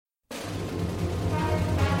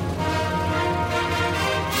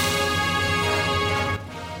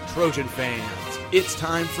Trojan fans. It's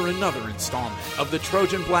time for another installment of the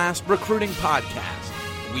Trojan Blast Recruiting Podcast.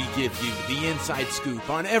 We give you the inside scoop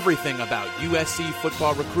on everything about USC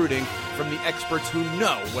football recruiting from the experts who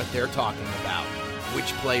know what they're talking about.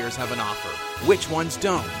 Which players have an offer, which ones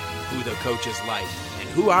don't, who the coaches like, and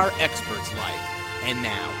who our experts like. And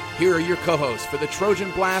now, here are your co-hosts for the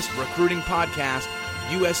Trojan Blast Recruiting Podcast,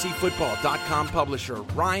 USCFootball.com publisher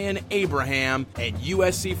Ryan Abraham and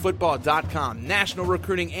USCFootball.com national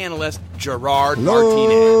recruiting analyst Gerard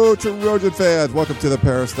Martinez. Hello, Trojan fans. Welcome to the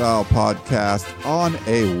Peristyle Podcast. On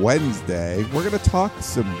a Wednesday, we're going to talk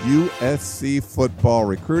some USC football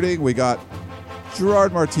recruiting. We got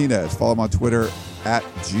Gerard Martinez. Follow him on Twitter at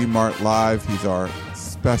GMartLive. He's our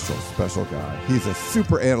special guy. He's a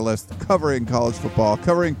super analyst covering college football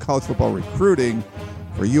recruiting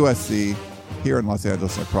for USC here in Los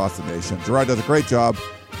Angeles and across the nation. Gerard does a great job.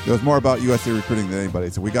 He knows more about USC recruiting than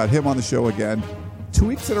anybody. So we got him on the show again 2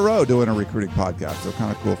 weeks in a row doing a recruiting podcast. So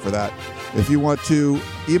kind of cool for that. If you want to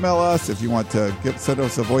email us, if you want to send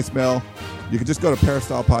us a voicemail, you can just go to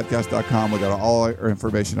peristylepodcast.com. We got all our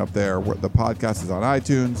information up there. The podcast is on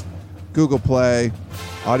iTunes, Google Play,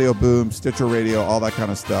 Audio Boom, Stitcher Radio, all that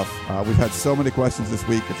kind of stuff. We've had so many questions this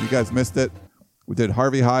week. If you guys missed it, we did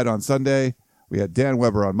Harvey Hyde on Sunday. We had Dan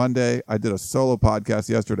Weber on Monday. I did a solo podcast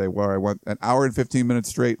yesterday where I went an hour and 15 minutes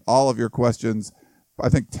straight, all of your questions. I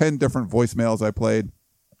think 10 different voicemails I played.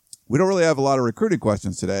 We don't really have a lot of recruiting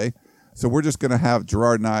questions today, so we're just going to have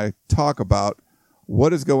Gerard and I talk about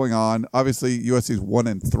what is going on. Obviously, USC is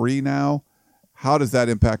 1-3 now. How does that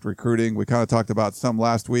impact recruiting? We kind of talked about some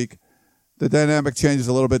last week. The dynamic changes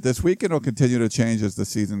a little bit this week, and it'll continue to change as the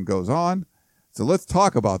season goes on. So let's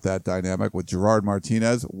talk about that dynamic with Gerard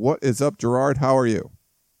Martinez. What is up, Gerard? How are you?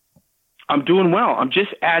 I'm doing well. I'm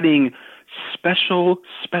just adding special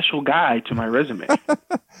guy to my resume.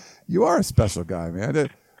 You are a special guy, man.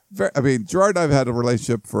 Gerard and I have had a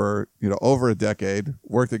relationship for over a decade,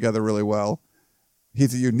 worked together really well.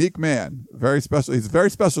 He's a unique man, very special. He's very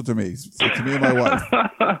special to me, to me and my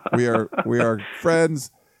wife. We are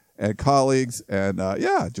friends and colleagues, and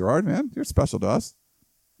Gerard, man, you're special to us.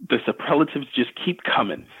 The superlatives just keep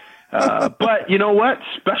coming. But you know what?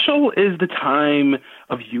 Special is the time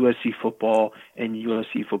of USC football and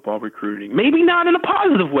USC football recruiting. Maybe not in a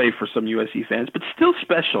positive way for some USC fans, but still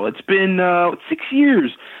special. It's been 6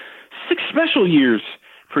 years, 6 special years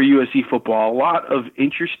for USC football. A lot of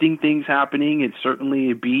interesting things happening. It's certainly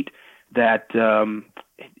a beat that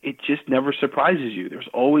it just never surprises you. There's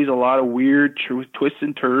always a lot of weird twists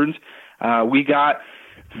and turns. We got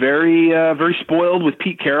very spoiled with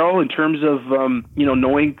Pete Carroll in terms of,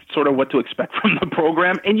 knowing sort of what to expect from the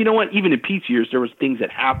program. And you know what? Even in Pete's years, there was things that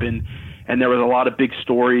happened, and there was a lot of big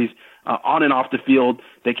stories on and off the field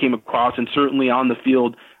that came across, and certainly on the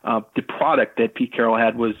field, the product that Pete Carroll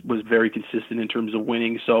had was very consistent in terms of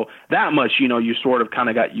winning. So that much, you sort of kind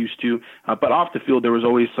of got used to. But off the field, there was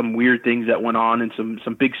always some weird things that went on and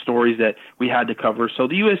some big stories that we had to cover. So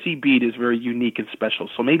the USC beat is very unique and special.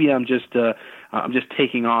 So maybe I'm just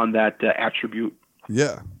taking on that attribute.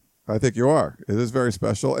 Yeah, I think you are. It is very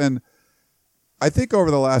special. And I think over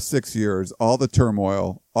the last 6 years, all the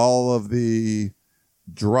turmoil, all of the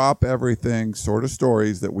drop everything sort of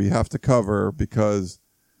stories that we have to cover because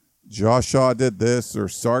Josh Shaw did this or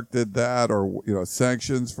Sark did that or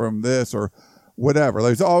sanctions from this or whatever.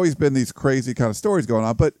 There's always been these crazy kind of stories going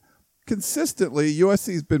on, but consistently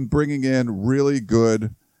USC's been bringing in really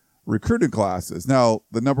good recruiting classes. Now,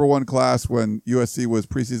 the number one class when USC was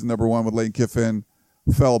preseason number one with Lane Kiffin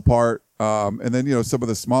fell apart. And then, some of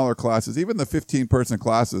the smaller classes, even the 15-person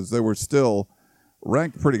classes, they were still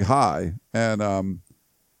ranked pretty high. And,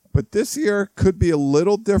 but this year could be a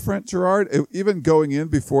little different, Gerard. Even going in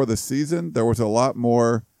before the season, there was a lot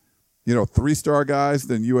more, 3-star guys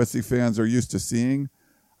than USC fans are used to seeing.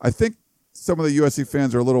 I think some of the USC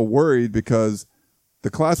fans are a little worried because the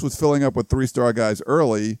class was filling up with 3-star guys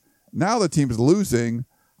early. Now the team's losing.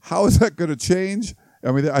 How is that going to change?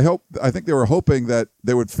 I mean, I think they were hoping that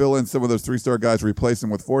they would fill in some of those 3-star guys, replace them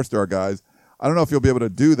with 4-star guys. I don't know if you'll be able to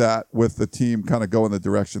do that with the team kind of going the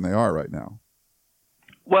direction they are right now.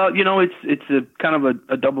 Well, it's a kind of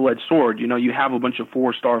a double-edged sword. You have a bunch of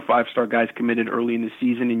 4-star, 5-star guys committed early in the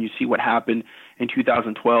season, and you see what happened in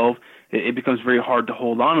 2012. It becomes very hard to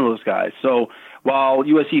hold on to those guys. So while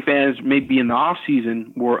USC fans maybe in the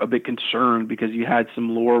offseason were a bit concerned because you had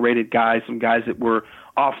some lower-rated guys, some guys that were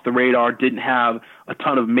off the radar, didn't have a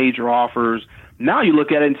ton of major offers, now you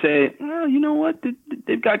look at it and say, well, you know what?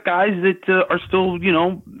 then they've got guys that are still,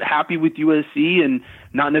 happy with USC, and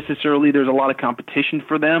not necessarily there's a lot of competition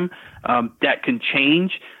for them. That can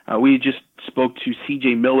change. We just spoke to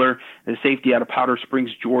C.J. Miller, the safety out of Powder Springs,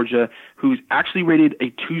 Georgia, who's actually rated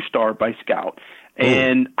a 2-star by Scout.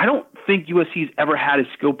 And I don't think USC's ever had a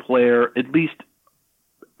skill player, at least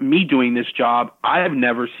me doing this job, I have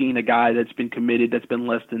never seen a guy that's been committed that's been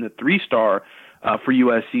less than a 3-star for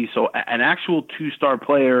USC. So an actual 2-star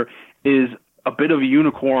player is a bit of a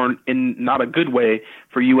unicorn in not a good way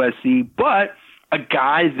for USC, but a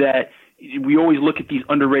guy that we always look at these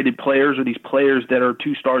underrated players, or these players that are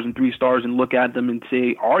 2 stars and 3 stars, and look at them and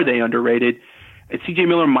say, are they underrated? And C.J.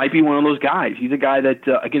 Miller might be one of those guys. He's a guy that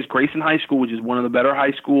against Grayson High School, which is one of the better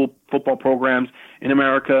high school football programs in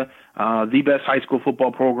America, the best high school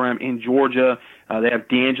football program in Georgia. They have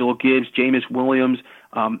D'Angelo Gibbs, Jameis Williams,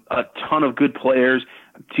 a ton of good players.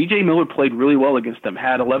 C.J. Miller played really well against them,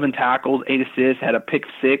 had 11 tackles, 8 assists, had a pick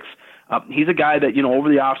 6. He's a guy that, over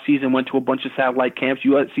the offseason went to a bunch of satellite camps.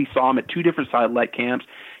 USC saw him at 2 different satellite camps.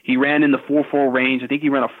 He ran in the 4.4 range. I think he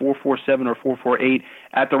ran a 4.47 or 4.48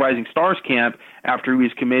 at the Rising Stars camp after he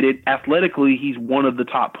was committed. Athletically, he's one of the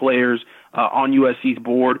top players on USC's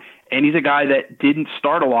board, and he's a guy that didn't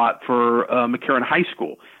start a lot for McCarran High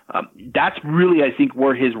School. That's really, I think,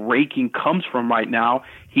 where his ranking comes from right now.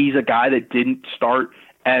 He's a guy that didn't start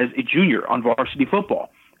as a junior on varsity football.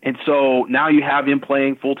 And so now you have him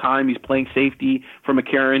playing full-time. He's playing safety for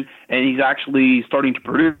McCarran, and he's actually starting to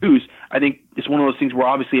produce. I think it's one of those things where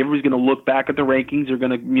obviously everybody's going to look back at the rankings. They're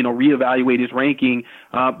going to, reevaluate his ranking.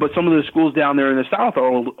 But some of the schools down there in the South are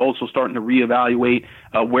also starting to reevaluate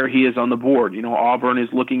where he is on the board. Auburn is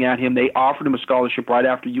looking at him. They offered him a scholarship right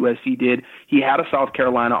after USC did. He had a South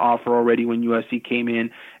Carolina offer already when USC came in,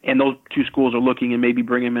 and those 2 schools are looking and maybe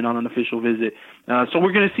bring him in on an official visit. So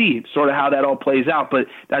we're going to see sort of how that all plays out. But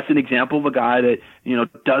that's an example of a guy that,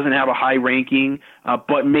 doesn't have a high ranking,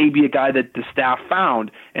 but maybe a guy that the staff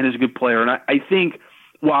found and is a good player. And I think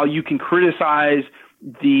while you can criticize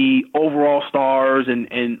the overall stars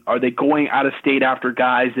and are they going out of state after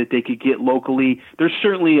guys that they could get locally, there's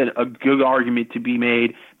certainly a good argument to be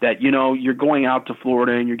made that, you're going out to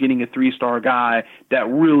Florida and you're getting a 3-star guy that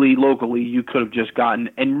really locally you could have just gotten.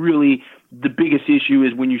 And really the biggest issue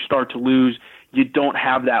is when you start to lose, you don't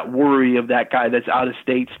have that worry of that guy that's out of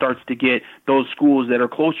state starts to get those schools that are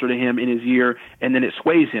closer to him in his ear, and then it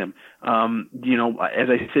sways him. As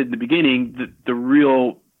I said in the beginning, the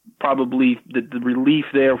real probably the relief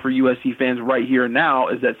there for USC fans right here and now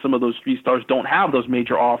is that some of those 3 stars don't have those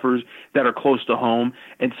major offers that are close to home,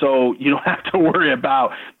 and so you don't have to worry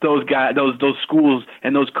about those guys, those schools,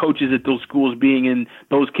 and those coaches at those schools being in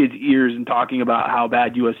those kids' ears and talking about how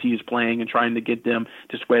bad USC is playing and trying to get them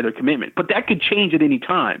to sway their commitment. But that could change at any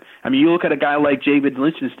time. I mean, you look at a guy like Jacob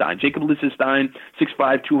Lichtenstein, 6'5",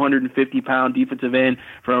 250-pound defensive end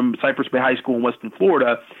from Cypress Bay High School in Western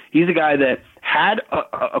Florida. He's a guy that had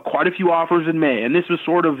quite a few offers in May, and this was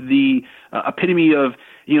sort of the epitome of,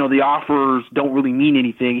 the offers don't really mean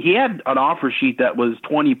anything. He had an offer sheet that was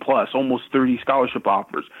 20 plus, almost 30 scholarship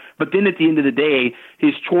offers. But then at the end of the day,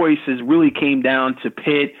 his choices really came down to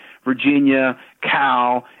Pitt, Virginia,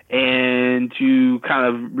 Cal, and to kind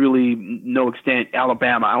of really no extent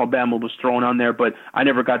Alabama. Alabama was thrown on there, but I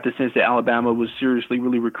never got the sense that Alabama was seriously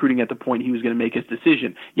really recruiting at the point he was going to make his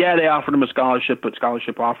decision. Yeah, they offered him a scholarship, but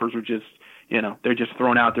scholarship offers are just, they're just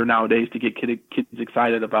thrown out there nowadays to get kids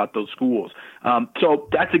excited about those schools. So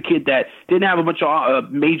that's a kid that didn't have a bunch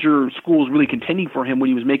of major schools really contending for him when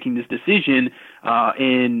he was making this decision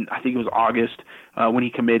in, I think it was August when he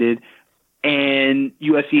committed, and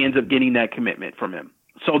USC ends up getting that commitment from him.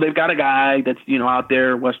 So they've got a guy that's, out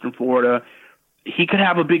there, Western Florida. He could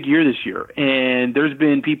have a big year this year. And there's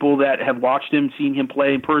been people that have watched him, seen him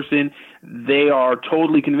play in person. They are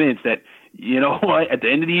totally convinced that, at the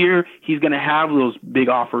end of the year, he's going to have those big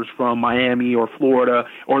offers from Miami or Florida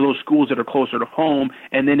or those schools that are closer to home.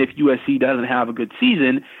 And then if USC doesn't have a good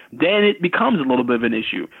season, then it becomes a little bit of an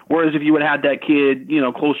issue. Whereas if you would have had that kid,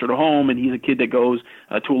 closer to home and he's a kid that goes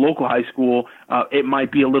to a local high school, it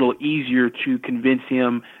might be a little easier to convince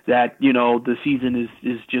him that, the season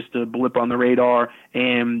is just a blip on the radar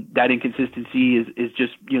and that inconsistency is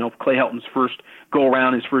just, Clay Helton's first go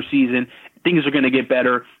around, his first season. Things are going to get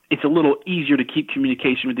better. It's a little easier to keep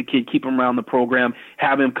communication with the kid, keep him around the program,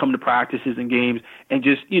 have him come to practices and games, and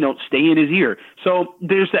just, stay in his ear. So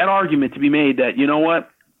there's that argument to be made that,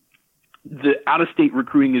 the out-of-state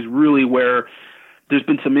recruiting is really where there's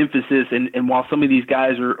been some emphasis, and while some of these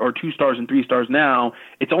guys are 2-stars and 3-stars now,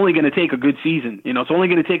 it's only going to take a good season. It's only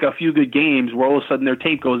going to take a few good games where all of a sudden their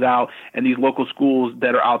tape goes out and these local schools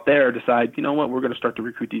that are out there decide, you know what, we're going to start to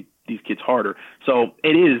recruit these kids harder. So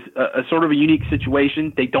it is a sort of a unique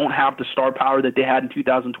situation. They don't have the star power that they had in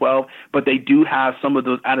 2012, but they do have some of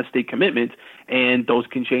those out-of-state commitments, and those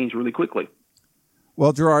can change really quickly.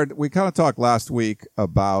 Well, Gerard, we kind of talked last week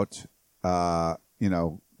about,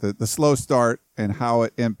 the slow start and how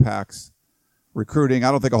it impacts recruiting. I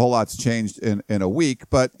don't think a whole lot's changed in a week,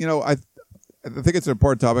 but, I think it's an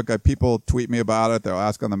important topic. People tweet me about it. They'll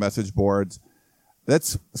ask on the message boards.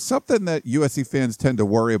 That's something that USC fans tend to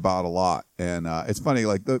worry about a lot. And it's funny,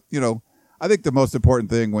 I think the most important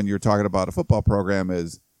thing when you're talking about a football program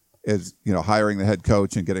is hiring the head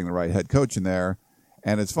coach and getting the right head coach in there.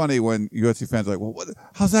 And it's funny when USC fans are like, well,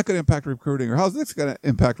 how's that going to impact recruiting? Or how's this going to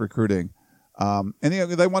impact recruiting? And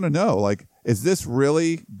they want to know, is this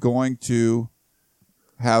really going to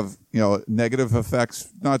have, negative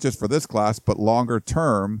effects, not just for this class, but longer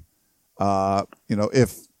term,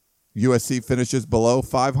 if USC finishes below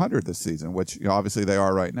 500 this season, which obviously they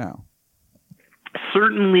are right now?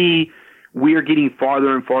 Certainly, we are getting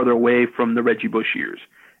farther and farther away from the Reggie Bush years.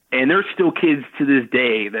 And there's still kids to this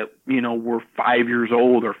day that, were 5 years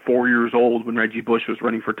old or 4 years old when Reggie Bush was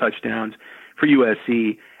running for touchdowns for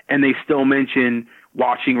USC. And they still mention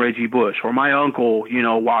watching Reggie Bush. Or my uncle,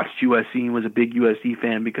 watched USC and was a big USC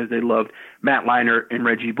fan because they loved Matt Leinart and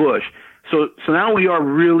Reggie Bush. So now we are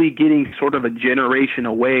really getting sort of a generation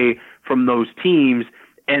away from those teams.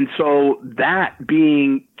 And so that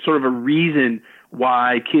being sort of a reason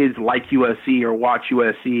why kids like USC or watch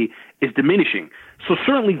USC is diminishing. So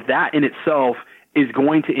certainly that in itself is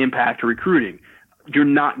going to impact recruiting. You're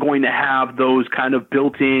not going to have those kind of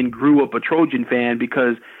built-in, grew up a Trojan fan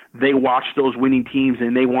because they watched those winning teams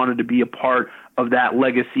and they wanted to be a part of that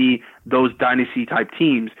legacy, those dynasty type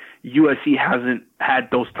teams. USC hasn't had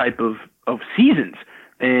those type of seasons.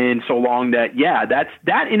 And so long that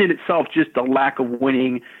in itself, just the lack of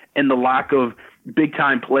winning and the lack of big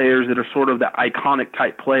time players that are sort of the iconic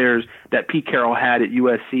type players that Pete Carroll had at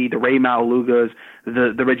USC, the Ray Malalugas,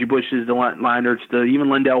 the Reggie Bushes, the Leinarts, even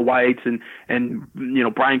Lendell Whites and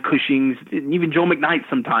Brian Cushings, and even Joe McKnight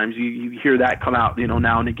sometimes. You hear that come out,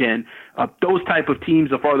 now and again. Those type of teams,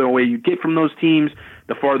 the farther away you get from those teams,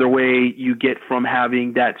 the farther away you get from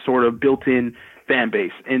having that sort of built-in fan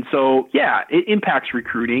base. And so, it impacts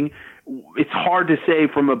recruiting. It's hard to say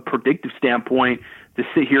from a predictive standpoint to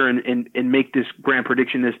sit here and make this grand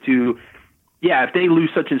prediction as to, if they lose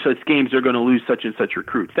such and such games, they're going to lose such and such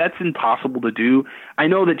recruits. That's impossible to do. I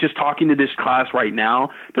know that just talking to this class right now,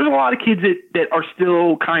 there's a lot of kids that are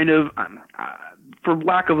still kind of, for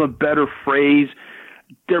lack of a better phrase,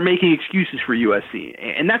 they're making excuses for USC.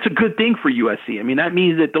 And that's a good thing for USC. I mean, that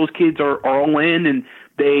means that those kids are all in and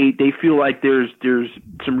they feel like there's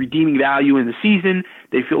some redeeming value in the season.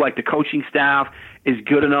 They feel like the coaching staff is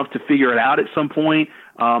good enough to figure it out at some point.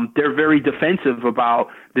 They're very defensive about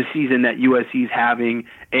the season that USC is having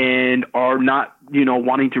and are not,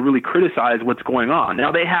 wanting to really criticize what's going on.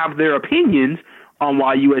 Now, they have their opinions on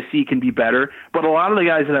why USC can be better, but a lot of the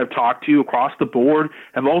guys that I've talked to across the board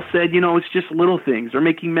have all said, it's just little things. They're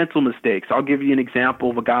making mental mistakes. I'll give you an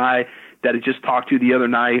example of a guy that I just talked to the other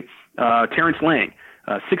night, Terrence Lang.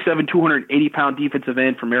 6'7", 280-pound defensive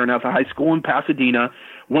end from Maranatha High School in Pasadena,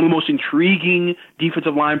 one of the most intriguing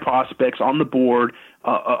defensive line prospects on the board,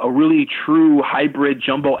 a really true hybrid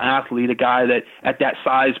jumbo athlete, a guy that at that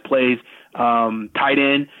size plays tight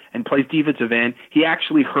end and plays defensive end. He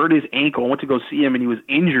actually hurt his ankle. I went to go see him, and he was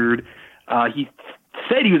injured. He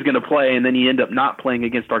said he was going to play, and then he ended up not playing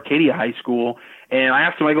against Arcadia High School. And I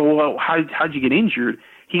asked him, I go, well, how'd you get injured?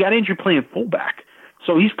 He got injured playing fullback.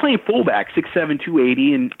 So he's playing fullback, 6'7",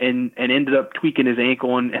 280, and ended up tweaking his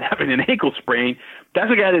ankle and having an ankle sprain. That's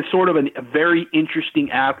a guy that's sort of a very interesting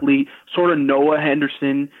athlete, sort of Noah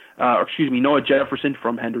Jefferson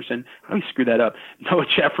from Henderson. How do you screw that up? Noah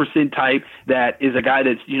Jefferson type that is a guy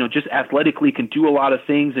that's, just athletically can do a lot of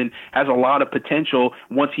things and has a lot of potential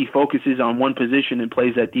once he focuses on one position and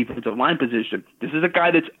plays that defensive line position. This is a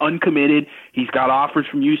guy that's uncommitted. He's got offers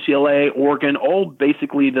from UCLA, Oregon, all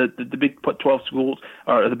basically the Big 12 schools,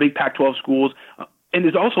 or the Big Pac-12 schools, and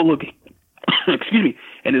is also looking,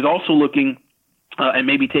 and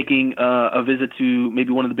maybe taking a visit to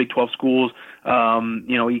maybe one of the Big 12 schools.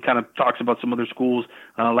 He kind of talks about some other schools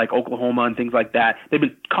like Oklahoma and things like that. They've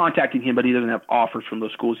been contacting him, but he doesn't have offers from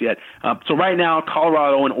those schools yet. So right now,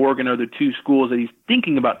 Colorado and Oregon are the two schools that he's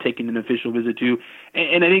thinking about taking an official visit to.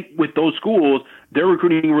 And I think with those schools, they're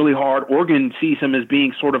recruiting really hard. Oregon sees him as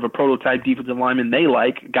being sort of a prototype defensive lineman they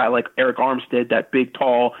like, a guy like Eric Armstead, that big,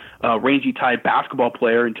 tall, rangy type basketball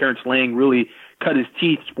player, and Terrence Lang really cut his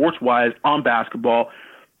teeth sports-wise on basketball.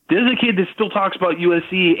 There's a kid that still talks about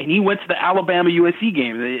USC, and he went to the Alabama-USC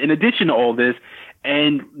game in addition to all this.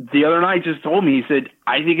 And the other night just told me, he said,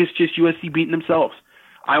 I think it's just USC beating themselves.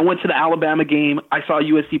 I went to the Alabama game. I saw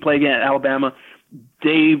USC play again at Alabama.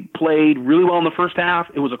 They played really well in the first half.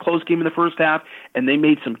 It was a close game in the first half, and they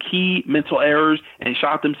made some key mental errors and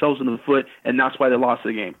shot themselves in the foot, and that's why they lost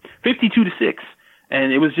the game. 52-6,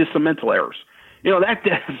 and it was just some mental errors.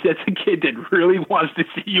 That's a kid that really wants to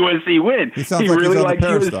see USC win. He really likes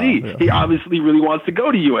USC. Yeah. He obviously really wants to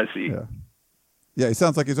go to USC. Yeah, he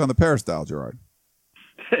sounds like he's on the peristyle, Gerard.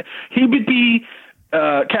 He would be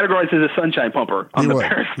categorized as a sunshine pumper on the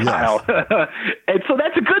peristyle. Yes. And so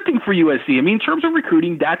that's a good thing for USC. I mean, in terms of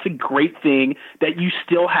recruiting, that's a great thing that you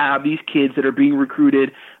still have these kids that are being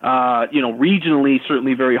recruited, regionally,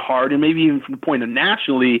 certainly very hard, and maybe even from the point of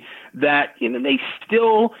nationally, that, they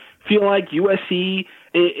still feel like USC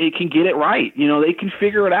it can get it right. They can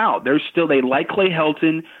figure it out. They like Clay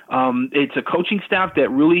Helton. It's a coaching staff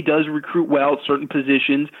that really does recruit well at certain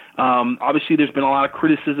positions. Obviously, there's been a lot of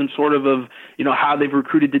criticism sort of how they've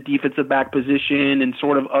recruited the defensive back position and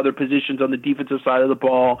sort of other positions on the defensive side of the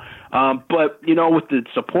ball. But with the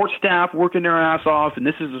support staff working their ass off, and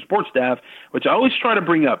this is the support staff, which I always try to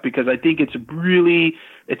bring up because I think it's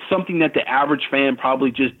something that the average fan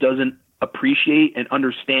probably just doesn't appreciate and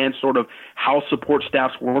understand sort of how support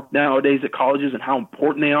staffs work nowadays at colleges and how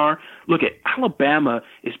important they are. Look at Alabama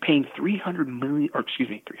is paying $3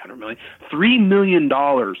 million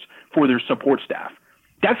for their support staff.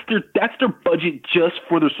 That's their budget just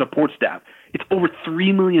for their support staff. It's over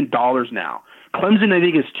 $3 million now. Clemson, I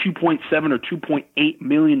think, is $2.7 or $2.8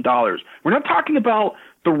 million. We're not talking about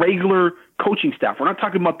the regular coaching staff. We're not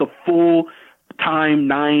talking about the full-time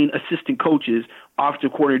 9 assistant coaches,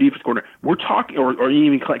 offensive coordinator, defense coordinator. We're talking, or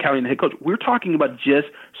even counting the head coach. We're talking about just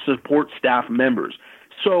support staff members.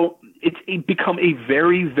 So it's become a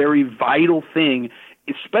very, very vital thing,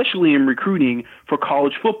 especially in recruiting for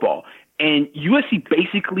college football. And USC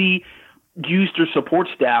basically used their support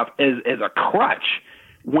staff as a crutch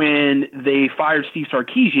when they fired Steve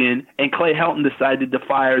Sarkisian and Clay Helton decided to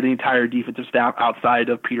fire the entire defensive staff outside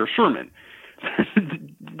of Peter Sherman.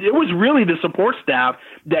 It was really the support staff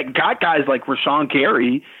that got guys like Rashawn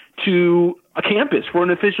Gary to a campus for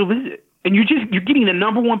an official visit. And you're getting the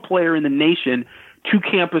number one player in the nation to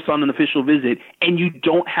campus on an official visit, and you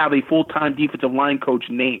don't have a full-time defensive line coach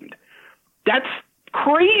named. That's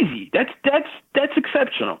crazy. That's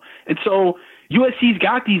exceptional. And so USC's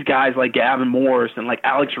got these guys like Gavin Morris and like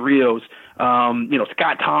Alex Rios,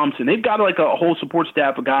 Scott Thompson. They've got like a whole support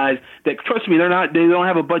staff of guys that, trust me, they don't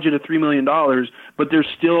have a budget of $3 million, but they're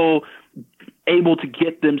still able to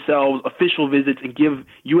get themselves official visits and give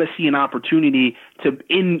USC an opportunity to,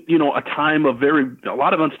 in a time of a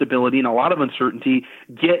lot of instability and a lot of uncertainty,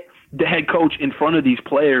 get the head coach in front of these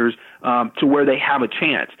players to where they have a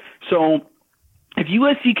chance. So if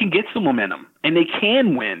USC can get some momentum and they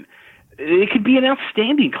can win, it could be an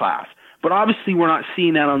outstanding class. But obviously we're not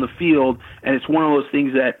seeing that on the field, and it's one of those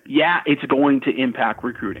things that, it's going to impact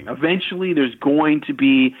recruiting. Eventually there's going to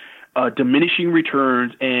be diminishing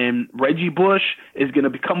returns, and Reggie Bush is going to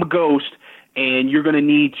become a ghost, and you're going to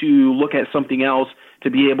need to look at something else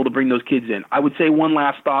to be able to bring those kids in. I would say one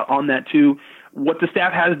last thought on that too. What the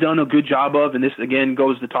staff has done a good job of, and this again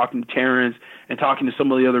goes to talking to Terrence and talking to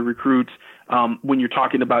some of the other recruits, when you're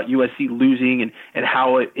talking about USC losing and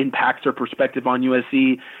how it impacts their perspective on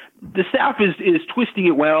USC, the staff is twisting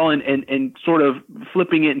it well and sort of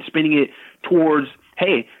flipping it and spinning it towards,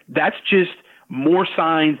 hey, that's just more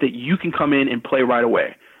signs that you can come in and play right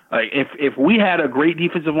away. If we had a great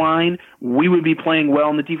defensive line, we would be playing well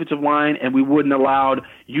in the defensive line, and we wouldn't allowed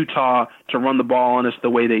Utah to run the ball on us the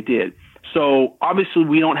way they did. So obviously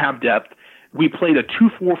we don't have depth. We played a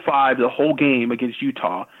 2-4-5 the whole game against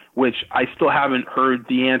Utah, which I still haven't heard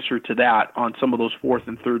the answer to that on some of those 4th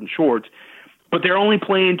and 3rd and shorts. But they're only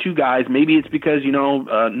playing 2 guys. Maybe it's because,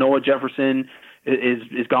 Noah Jefferson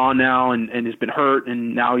is gone now and has been hurt,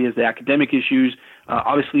 and now he has the academic issues.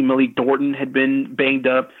 Obviously, Malik Dorton had been banged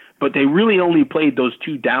up, but they really only played those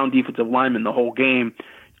 2 down defensive linemen the whole game.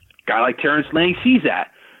 A guy like Terrence Lang sees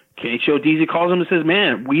that. Kenny Chiodese calls him and says,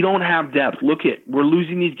 man, we don't have depth. We're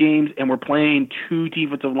losing these games and we're playing 2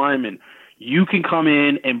 defensive linemen. You can come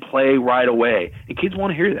in and play right away. And kids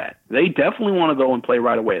want to hear that. They definitely want to go and play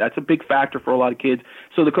right away. That's a big factor for a lot of kids.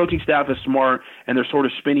 So the coaching staff is smart, and they're sort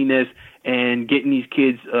of spinning this and getting these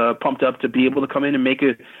kids pumped up to be able to come in and make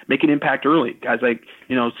an impact early. Guys like,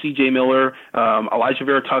 C.J. Miller, Elijah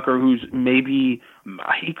Vera Tucker, who's maybe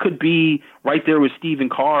he could be right there with Stephen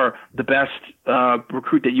Carr, the best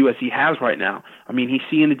recruit that USC has right now. I mean, he's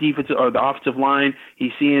seeing the defensive or the offensive line.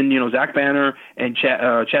 He's seeing, Zach Banner and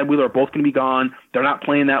Chad Wheeler are both going to be gone. They're not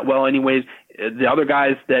playing that well anyways. The other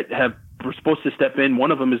guys that were supposed to step in,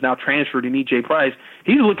 one of them is now transferred in E.J. Price.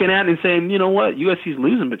 He's looking at it and saying, you know what, USC's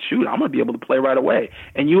losing, but shoot, I'm going to be able to play right away.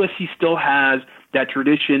 And USC still has that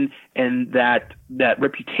tradition and that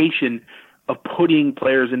reputation of putting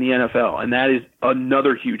players in the NFL, and that is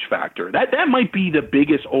another huge factor. That might be the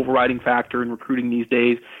biggest overriding factor in recruiting these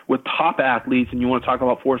days with top athletes, and you want to talk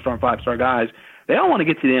about 4-star and 5-star guys. They all want to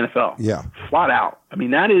get to the NFL. Yeah. Flat out. I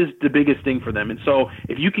mean, that is the biggest thing for them. And so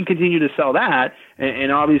if you can continue to sell that,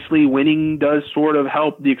 and obviously winning does sort of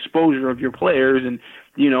help the exposure of your players, and,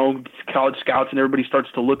 college scouts and everybody starts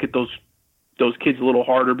to look at those kids a little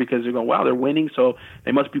harder because they're going, wow, they're winning, so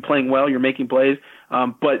they must be playing well. You're making plays.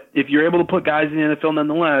 But if you're able to put guys in the NFL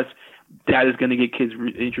nonetheless, that is going to get kids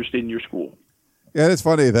interested in your school. Yeah, and it's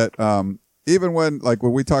funny that even when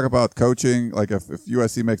we talk about coaching, like if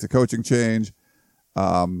USC makes a coaching change,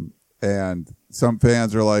 and some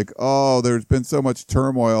fans are like, oh, there's been so much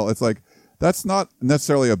turmoil. It's like, that's not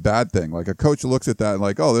necessarily a bad thing. Like a coach looks at that and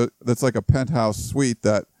like, oh, that's like a penthouse suite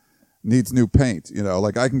that needs new paint.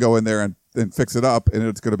 Like I can go in there and fix it up and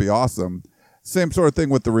it's going to be awesome. Same sort of thing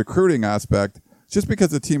with the recruiting aspect. Just because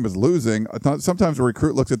the team is losing, sometimes a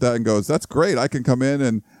recruit looks at that and goes, that's great. I can come in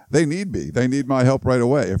and they need me. They need my help right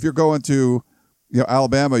away. If you're going to,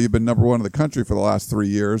 Alabama, you've been number 1 in the country for the last 3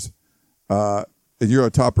 years. And you're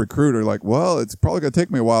a top recruiter, like, well, it's probably going to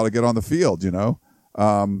take me a while to get on the field,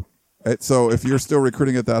 So if you're still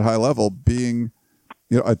recruiting at that high level, being,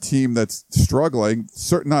 a team that's struggling,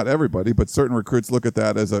 not everybody, but certain recruits look at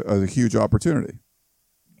that as a huge opportunity.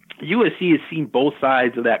 USC has seen both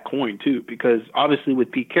sides of that coin too, because obviously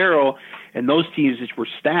with Pete Carroll and those teams which were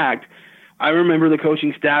stacked, I remember the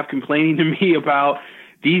coaching staff complaining to me about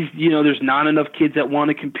these, there's not enough kids that want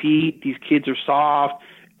to compete. These kids are soft.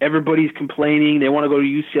 Everybody's complaining. They want to go to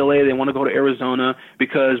UCLA. They want to go to Arizona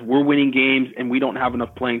because we're winning games and we don't have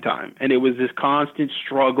enough playing time. And it was this constant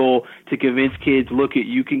struggle to convince kids, look,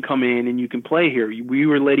 you can come in and you can play here. We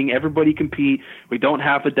were letting everybody compete. We don't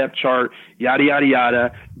have a depth chart, yada, yada,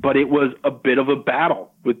 yada. But it was a bit of a battle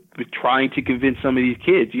with trying to convince some of these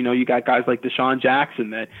kids. You got guys like Deshaun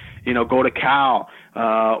Jackson that, go to Cal,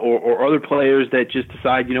 or other players that just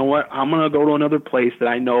decide, you know what, I'm going to go to another place that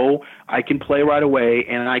I know I can play right away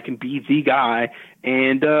and I can be the guy,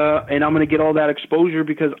 and I'm going to get all that exposure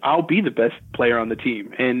because I'll be the best player on the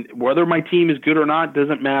team. And whether my team is good or not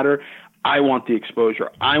doesn't matter. I want the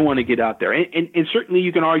exposure. I want to get out there. And certainly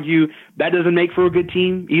you can argue that doesn't make for a good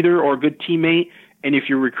team either, or a good teammate. And if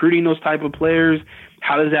you're recruiting those type of players,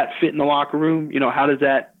 how does that fit in the locker room? How does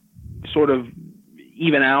that sort of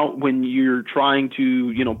even out when you're trying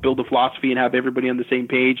to, build a philosophy and have everybody on the same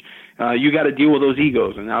page? You got to deal with those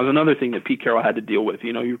egos. And that was another thing that Pete Carroll had to deal with.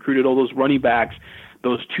 You recruited all those running backs,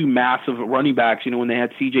 those 2 massive running backs, when they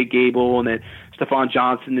had C.J. Gable and then Stephon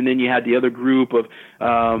Johnson, and then you had the other group of,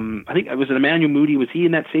 I think it was Emmanuel Moody. Was he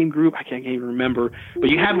in that same group? I can't even remember. But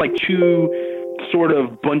you had like 2 sort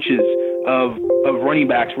of bunches of running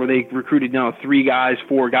backs where they recruited 3 guys,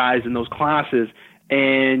 4 guys in those classes,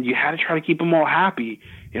 and you had to try to keep them all happy.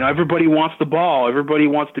 Everybody wants the ball. Everybody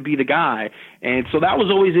wants to be the guy. And so that was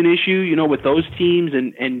always an issue, with those teams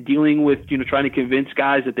and dealing with, trying to convince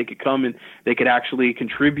guys that they could come and they could actually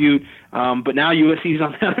contribute. But now USC's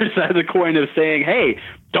on the other side of the coin of saying, hey,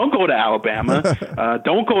 don't go to Alabama.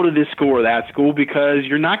 Don't go to this school or that school because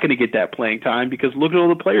you're not going to get that playing time because look at all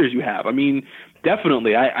the players you have. I mean,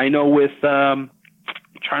 definitely. I know with trying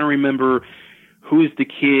to remember who is the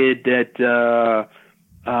kid that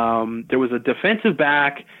there was a defensive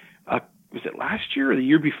back, was it last year or the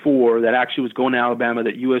year before, that actually was going to Alabama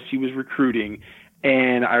that USC was recruiting.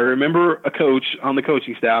 And I remember a coach on the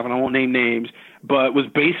coaching staff, and I won't name names, but was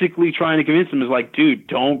basically trying to convince him, is like, dude,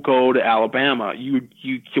 don't go to Alabama.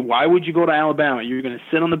 Why would you go to Alabama? You're going to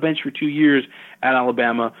sit on the bench for 2 years at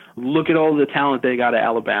Alabama. Look at all the talent they got at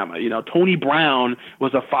Alabama. Tony Brown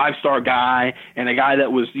was a 5-star guy and a guy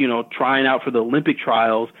that was, trying out for the Olympic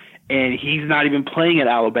trials, and he's not even playing at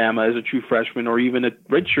Alabama as a true freshman or even a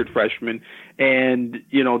redshirt freshman. And,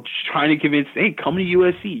 just trying to convince, hey, come to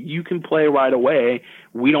USC. You can play right away.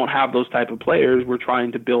 We don't have those type of players. We're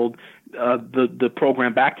trying to build the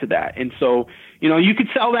program back to that. And so, you could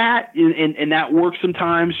sell that, and that works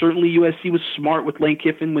sometimes. Certainly USC was smart with Lane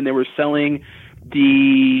Kiffin when they were selling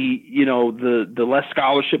the less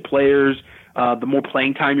scholarship players, the more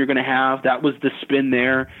playing time you're going to have. That was the spin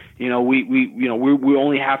there. We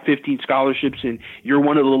only have 15 scholarships, and you're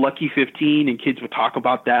one of the lucky 15. And kids would talk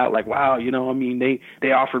about that, like, wow,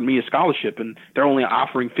 they offered me a scholarship, and they're only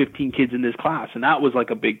offering 15 kids in this class, and that was like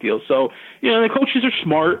a big deal. So, the coaches are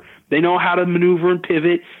smart. They know how to maneuver and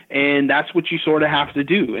pivot, and that's what you sort of have to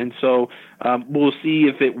do. And so we'll see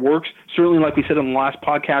if it works. Certainly, like we said on the last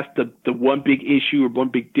podcast, the one big issue or one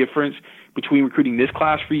big difference between recruiting this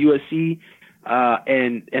class for USC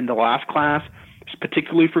and the last class,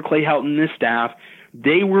 particularly for Clay Helton and his staff,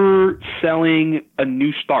 they were selling a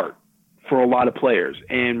new start for a lot of players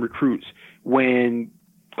and recruits when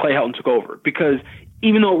Clay Helton took over. Because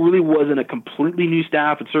even though it really wasn't a completely new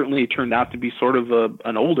staff, it certainly turned out to be sort of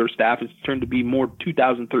an older staff. It's turned to be more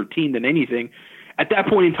 2013 than anything. At that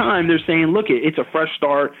point in time, they're saying, look, it's a fresh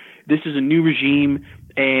start. This is a new regime,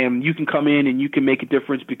 and you can come in and you can make a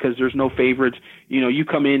difference because there's no favorites. You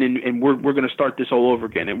come in and we're going to start this all over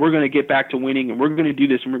again, and we're going to get back to winning, and we're going to do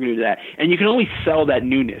this and we're going to do that. And you can only sell that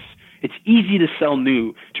newness. It's easy to sell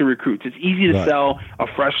new to recruits. It's easy to sell a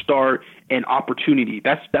fresh start and opportunity.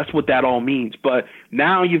 That's what that all means. But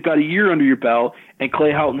now you've got a year under your belt, and Clay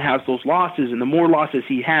Helton has those losses, and the more losses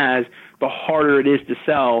he has, the harder it is to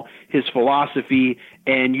sell his philosophy,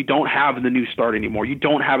 and you don't have the new start anymore. You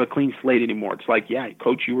don't have a clean slate anymore. It's like, yeah,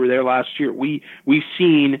 coach, you were there last year. We've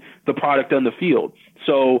seen the product on the field.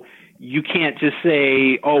 So you can't just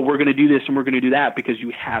say, oh, we're going to do this and we're going to do that, because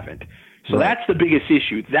you haven't. So that's the biggest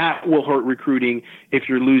issue. That will hurt recruiting if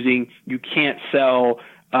you're losing. You can't sell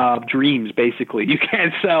dreams, basically. You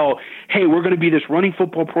can't sell, hey, we're going to be this running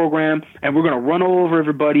football program, and we're going to run all over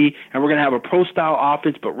everybody, and we're going to have a pro-style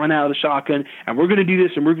offense but run out of the shotgun, and we're going to do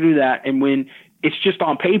this and we're going to do that. And when it's just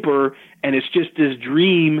on paper and it's just this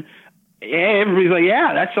dream, everybody's like,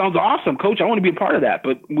 yeah, that sounds awesome, coach. I want to be a part of that.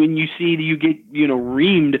 But when you see that you get,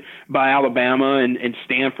 reamed by Alabama and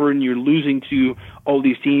Stanford, and you're losing to all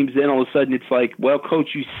these teams, then all of a sudden it's like, well, coach,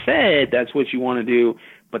 you said that's what you want to do,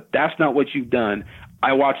 but that's not what you've done.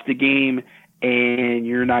 I watched the game, and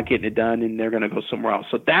you're not getting it done, and they're going to go somewhere else.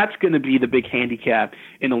 So that's going to be the big handicap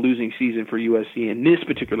in a losing season for USC and this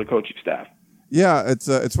particular coaching staff. Yeah,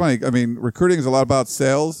 it's funny. I mean, recruiting is a lot about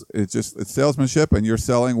sales. It's salesmanship, and you're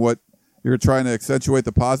selling what you're trying to accentuate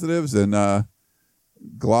the positives and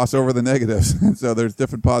gloss over the negatives. And so there's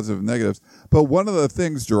different positives and negatives. But one of the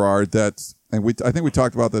things, Gerard, I think we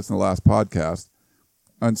talked about this in the last podcast,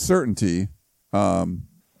 uncertainty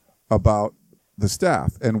about the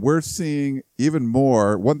staff. And we're seeing even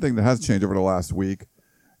more. One thing that has changed over the last week,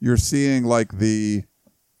 you're seeing like I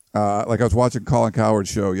was watching Colin Cowherd's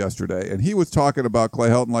show yesterday, and he was talking about Clay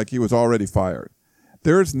Helton like he was already fired.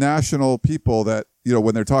 There's national people that,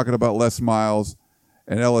 when they're talking about Les Miles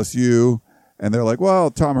and LSU, and they're like, well,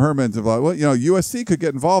 Tom Herman's like, well, USC could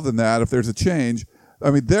get involved in that if there's a change. I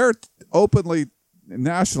mean, they're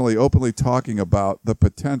nationally openly talking about the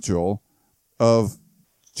potential of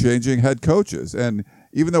changing head coaches. And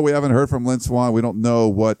even though we haven't heard from Lynn Swann, we don't know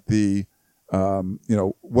what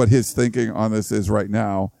what his thinking on this is right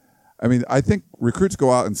now. I mean, I think recruits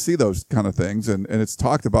go out and see those kind of things, and it's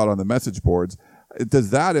talked about on the message boards. Does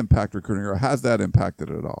that impact recruiting, or has that impacted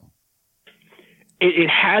it at all? It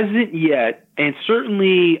hasn't yet, and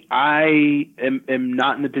certainly I am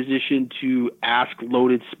not in the position to ask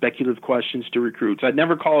loaded speculative questions to recruits. I'd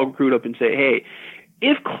never call a recruit up and say, hey,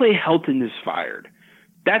 if Clay Helton is fired,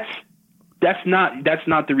 that's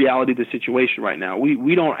not the reality of the situation right now.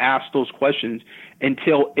 We don't ask those questions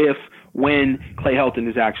until when Clay Helton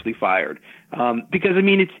is actually fired. Because I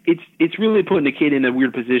mean, it's really putting the kid in a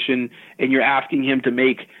weird position, and you're asking him to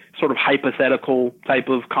make sort of hypothetical type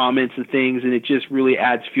of comments and things, and it just really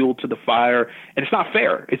adds fuel to the fire. And it's not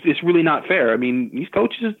fair. It's really not fair. I mean, these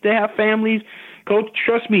coaches, they have families. Coach,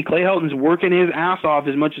 trust me, Clay Helton's working his ass off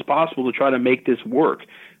as much as possible to try to make this work.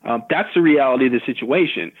 That's the reality of the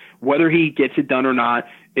situation. Whether he gets it done or not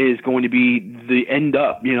is going to be the end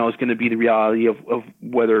up, is going to be the reality of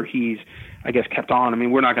whether he's I guess, kept on. I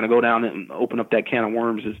mean, we're not going to go down and open up that can of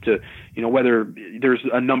worms as to, whether there's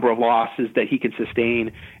a number of losses that he can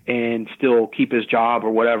sustain and still keep his job or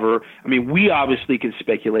whatever. I mean, we obviously can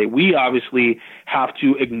speculate. We obviously have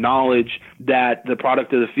to acknowledge that the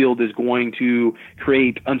product of the field is going to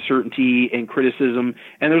create uncertainty and criticism.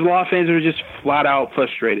 And there's a lot of fans that are just flat out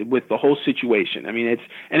frustrated with the whole situation. I mean,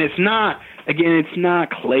 it's not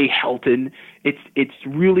Clay Helton. It's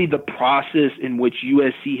really the process in which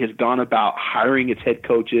USC has gone about hiring its head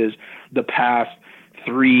coaches the past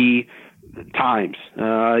 3 times,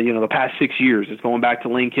 the past 6 years. It's going back to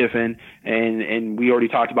Lane Kiffin, and we already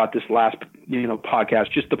talked about this last,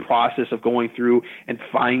 podcast, just the process of going through and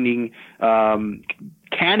finding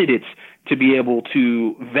candidates to be able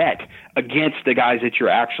to vet against the guys that you're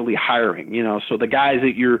actually hiring, so the guys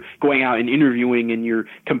that you're going out and interviewing and you're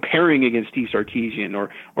comparing against Steve Sarkisian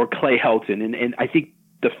or Clay Helton. And I think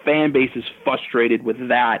the fan base is frustrated with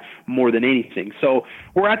that more than anything. So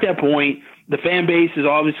we're at that point. The fan base is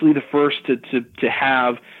obviously the first to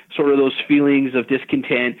have sort of those feelings of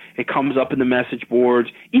discontent. It comes up in the message boards.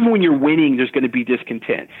 Even when you're winning, there's going to be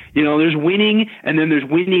discontent. There's winning, and then there's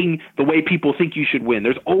winning the way people think you should win.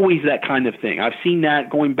 There's always that kind of thing. I've seen that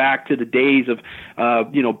going back to the days of,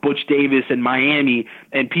 Butch Davis and Miami,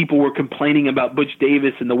 and people were complaining about Butch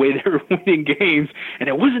Davis and the way they were winning games, and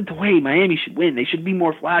it wasn't the way Miami should win. They should be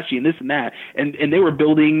more flashy and this and that. And they were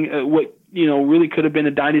building what really could have been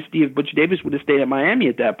a dynasty if Butch Davis would have stayed at Miami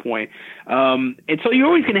at that point. And so you're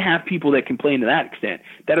always going to have people that complain to that extent,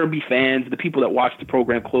 that are be fans, the people that watch the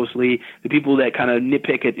program closely, the people that kind of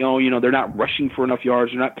nitpick at, they're not rushing for enough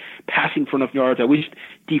yards, they're not passing for enough yards. I wish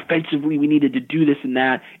defensively we needed to do this and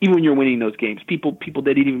that, even when you're winning those games. People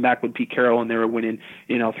did it even back with Pete Carroll, and they were winning,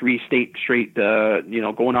 3 state straight,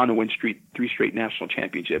 going on to win 3 straight national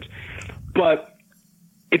championships. But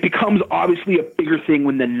it becomes obviously a bigger thing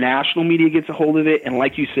when the national media gets a hold of it. And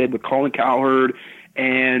like you said, with Colin Cowherd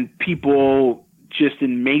and people just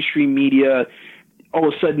in mainstream media, all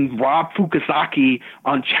of a sudden Rob Fukasaki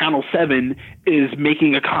on Channel 7 is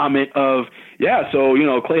making a comment of, so,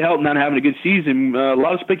 Clay Helton not having a good season, a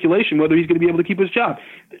lot of speculation whether he's going to be able to keep his job.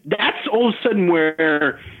 That's all of a sudden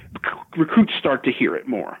where recruits start to hear it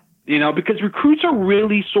more, because recruits are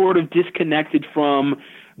really sort of disconnected from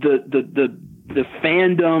the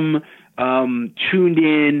fandom, tuned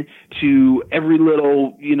in to every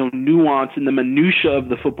little, nuance in the minutia of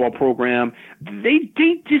the football program. They're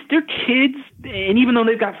kids. And even though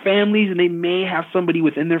they've got families and they may have somebody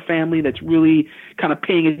within their family that's really kind of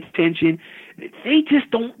paying attention, they just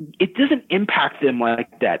it doesn't impact them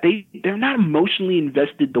like that. They're not emotionally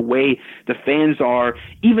invested the way the fans are,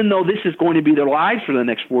 even though this is going to be their lives for the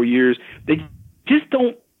next 4 years. They just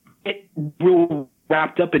don't get real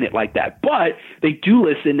wrapped up in it like that. But they do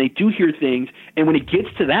listen, they do hear things, and when it gets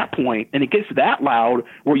to that point and it gets that loud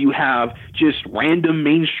where you have just random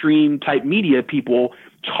mainstream type media people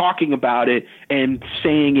talking about it and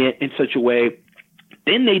saying it in such a way,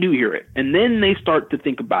 then they do hear it, and then they start to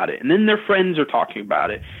think about it, and then their friends are talking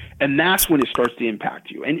about it, and that's when it starts to impact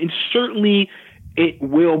you. And certainly it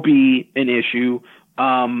will be an issue.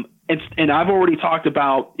 And I've already talked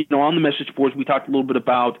about, on the message boards, we talked a little bit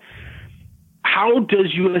about how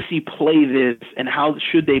does USC play this, and how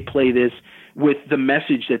should they play this with the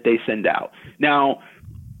message that they send out? Now,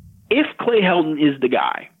 if Clay Helton is the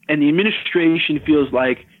guy and the administration feels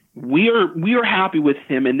like we are happy with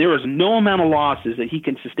him and there is no amount of losses that he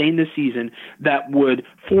can sustain this season that would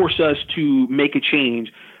force us to make a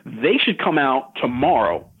change, they should come out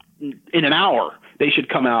tomorrow, in an hour, they should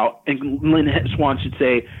come out and Lynn Swann should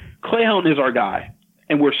say, Clay Helton is our guy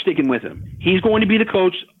and we're sticking with him. He's going to be the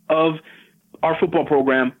coach of our football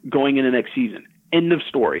program going into next season. End of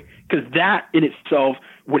story. Because that in itself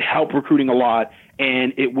would help recruiting a lot,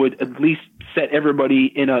 and it would at least set everybody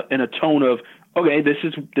in a tone of, okay, this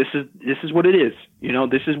is what it is.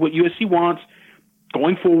 This is what USC wants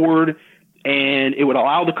going forward, and it would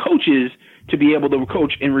allow the coaches to be able to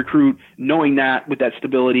coach and recruit knowing that with that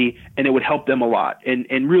stability, and it would help them a lot.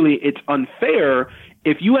 And really, it's unfair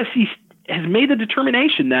if USC has made the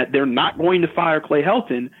determination that they're not going to fire Clay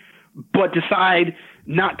Helton, but decide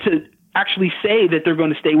not to actually say that they're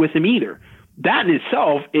going to stay with him either. That in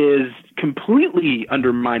itself is completely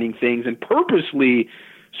undermining things and purposely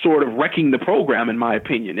sort of wrecking the program, in my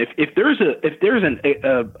opinion. If there's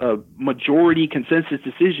a majority consensus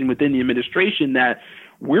decision within the administration that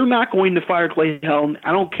we're not going to fire Clay Helton,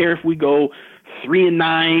 I don't care if we go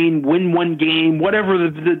 3-9, win one game, whatever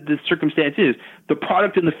the circumstance is, the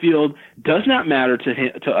product in the field does not matter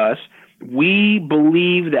to us. We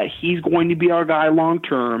believe that he's going to be our guy long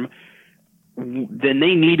term. then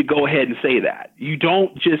they need to go ahead and say that. You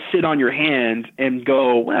don't just sit on your hands and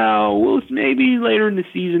go, well, maybe later in the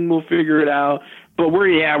season we'll figure it out. But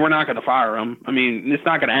we're not going to fire him. I mean, it's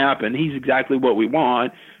not going to happen. He's exactly what we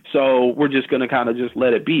want. So we're just going to kind of just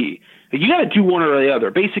let it be. You got to do one or the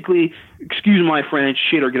other. Basically, excuse my French,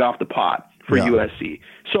 shit or get off the pot for USC.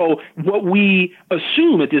 So what we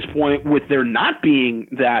assume at this point, with there not being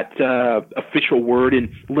that official word and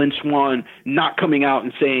Lynn Swann not coming out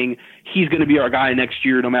and saying he's going to be our guy next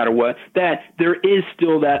year no matter what, that there is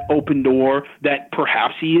still that open door that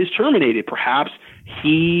perhaps he is terminated. Perhaps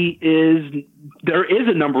there is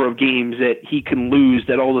a number of games that he can lose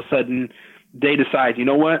that all of a sudden they decide, you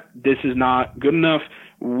know what, this is not good enough.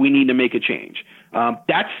 We need to make a change.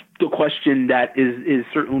 That's the question that is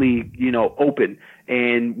certainly, open,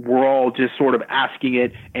 and we're all just sort of asking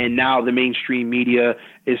it. And now the mainstream media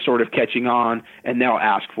is sort of catching on, and they'll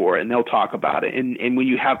ask for it and they'll talk about it. And when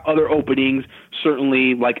you have other openings,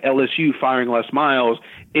 certainly like LSU firing Les Miles,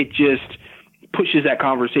 it just pushes that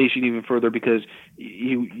conversation even further, because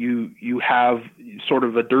you have sort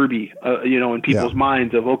of a derby, in people's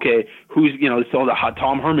minds of, okay, who's, it's all the hot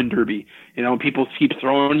Tom Herman derby, and people keep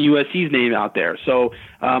throwing USC's name out there. So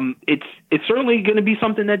it's certainly going to be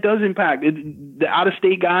something that does impact the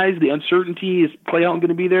out-of-state guys. The uncertainty, is play out going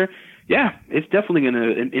to be there? Yeah, it's definitely going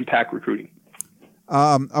to impact recruiting.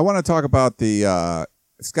 I want to talk about the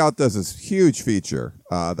Scout does this huge feature,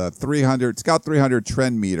 the Scout 300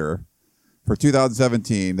 trend meter. For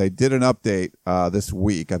 2017, they did an update this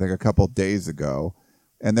week, I think a couple days ago,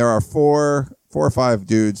 and there are four or five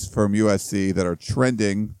dudes from USC that are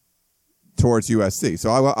trending towards USC. So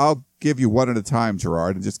I'll give you one at a time,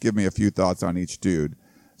 Gerard, and just give me a few thoughts on each dude.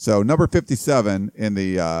 So number 57 in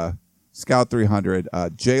the Scout 300,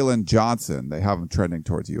 Jalen Johnson, they have him trending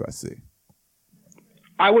towards USC.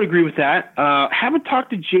 I would agree with that. Haven't talked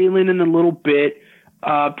to Jalen in a little bit,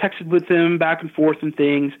 texted with him back and forth and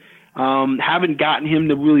things. Haven't gotten him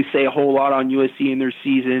to really say a whole lot on USC in their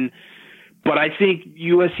season, but I think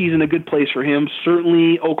USC is in a good place for him.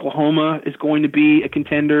 Certainly Oklahoma is going to be a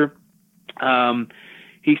contender.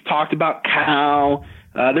 He's talked about Cal.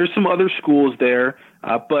 There's some other schools there,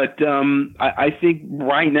 but I think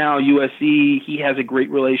right now USC, he has a great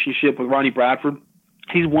relationship with Ronnie Bradford.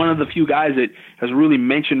 He's one of the few guys that has really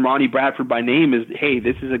mentioned Ronnie Bradford by name as, hey,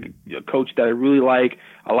 this is a coach that I really like.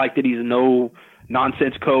 I like that he's a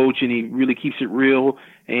no-nonsense coach, and he really keeps it real,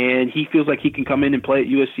 and he feels like he can come in and play at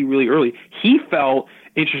USC really early. He felt,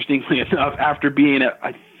 interestingly enough, after being at,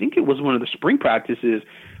 I think it was one of the spring practices,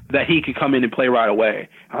 that he could come in and play right away.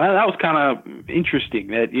 That was kind of interesting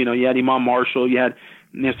that, you had Imam Marshall, you had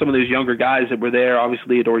some of those younger guys that were there.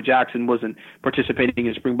 Obviously, Adoree Jackson wasn't participating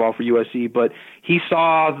in spring ball for USC, but he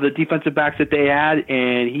saw the defensive backs that they had,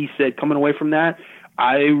 and he said, coming away from that,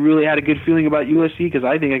 I really had a good feeling about USC because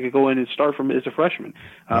I think I could go in and start from as a freshman.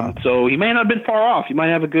 So he may not have been far off. He might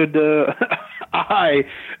have a good eye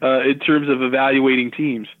in terms of evaluating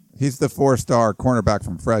teams. He's the 4-star cornerback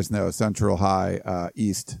from Fresno Central High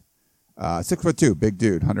East. 6'2", big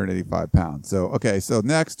dude, 185 pounds. So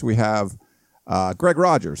next we have Greg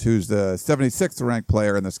Rogers, who's the 76th ranked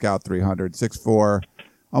player in the Scout 300, 6'4",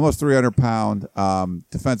 almost 300-pound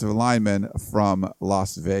defensive lineman from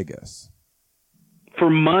Las Vegas. For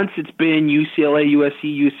months, it's been UCLA,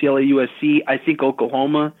 USC. I think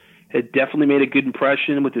Oklahoma had definitely made a good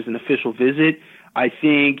impression with this official visit. I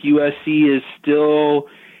think USC is still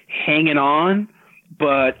hanging on,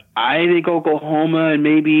 but I think Oklahoma, and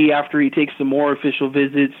maybe after he takes some more official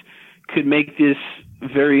visits, could make this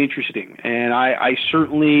very interesting. And I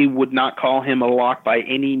certainly would not call him a lock by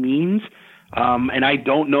any means. And I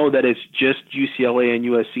don't know that it's just UCLA and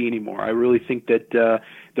USC anymore. I really think that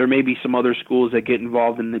there may be some other schools that get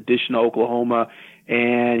involved in addition to Oklahoma,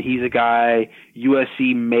 and he's a guy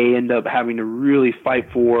USC may end up having to really fight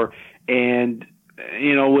for. And,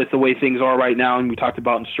 with the way things are right now, and we talked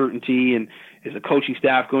about uncertainty and is the coaching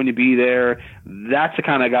staff going to be there, that's the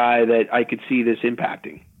kind of guy that I could see this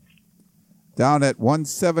impacting. Down at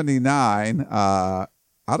 179,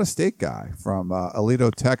 out-of-state guy from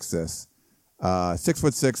Alito, Texas,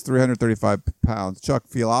 6'6", 335 pounds, Chuck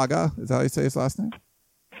Filiaga. Is that how you say his last name?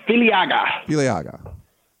 Filiaga.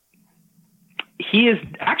 He's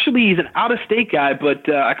an out-of-state guy, but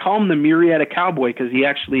I call him the Murrieta Cowboy because he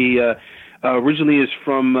actually originally is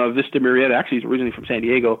from Vista Murrieta. Actually, he's originally from San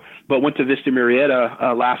Diego, but went to Vista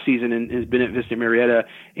Murrieta last season and has been at Vista Murrieta,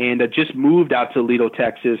 and just moved out to Alito,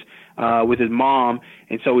 Texas with his mom,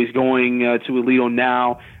 and so he's going to Alito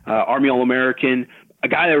now, Army All-American, a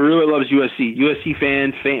guy that really loves USC. USC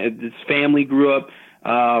fan. His family grew up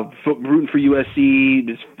rooting for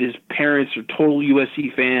USC. His parents are total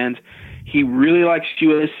USC fans. He really likes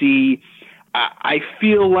USC. I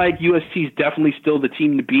feel like USC is definitely still the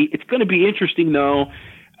team to beat. It's going to be interesting, though.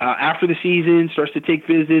 After the season, starts to take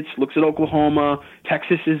visits, looks at Oklahoma,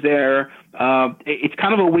 Texas is there. It's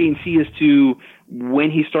kind of a wait and see as to when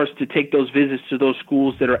he starts to take those visits to those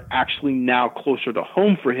schools that are actually now closer to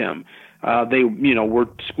home for him. They, were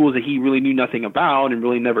schools that he really knew nothing about and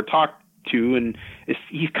really never talked to, and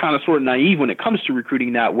he's kind of sort of naive when it comes to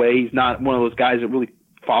recruiting that way. He's not one of those guys that really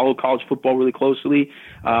follow college football really closely.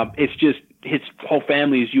 It's just his whole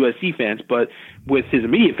family is USC fans, but with his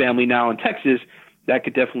immediate family now in Texas, that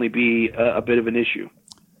could definitely be a bit of an issue.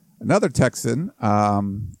 Another Texan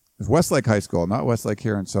is Westlake High School, not Westlake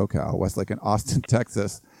here in SoCal, Westlake in Austin,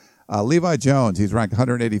 Texas. Levi Jones, he's ranked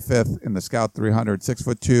 185th in the Scout 300,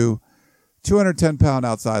 6'2", 210-pound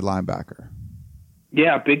outside linebacker.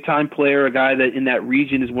 Yeah, big-time player, a guy that in that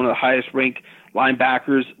region is one of the highest-ranked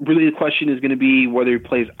linebackers. Really, the question is going to be whether he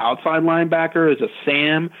plays outside linebacker as a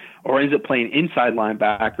Sam or ends up playing inside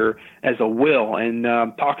linebacker as a Will. And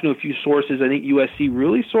talking to a few sources, I think USC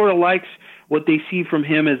really sort of likes what they see from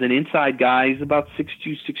him as an inside guy. He's about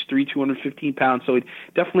 6'2", 6'3", 215 pounds, so he'd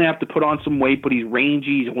definitely have to put on some weight, but he's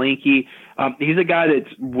rangy, he's lanky. He's a guy that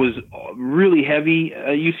was really heavy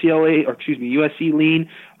USC lean.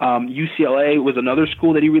 UCLA was another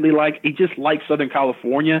school that he really liked. He just liked Southern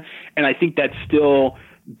California, and I think that's still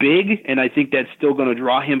big, and I think that's still going to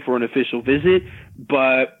draw him for an official visit.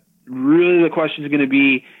 But really the question is going to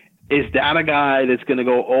be, is that a guy that's going to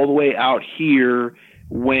go all the way out here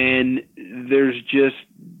when there's just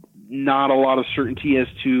not a lot of certainty as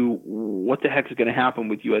to what the heck is going to happen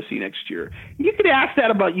with USC next year? You could ask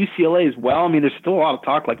that about UCLA as well. I mean, there's still a lot of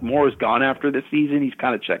talk like Moore is gone after this season. He's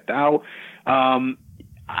kind of checked out.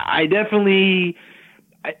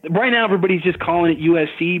 Right now everybody's just calling it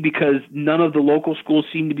USC because none of the local schools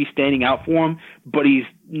seem to be standing out for him, but he's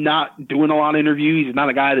not doing a lot of interviews. He's not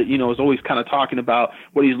a guy that, is always kind of talking about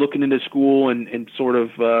what he's looking into school and sort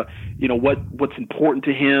of, what's important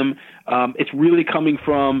to him. It's really coming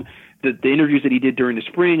from the interviews that he did during the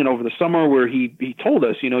spring and over the summer where he told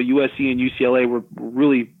us, USC and UCLA were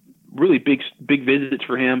really, really big visits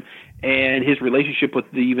for him, and his relationship with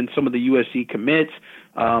even some of the USC commits.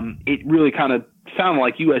 It really kind of sounded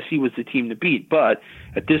like USC was the team to beat. But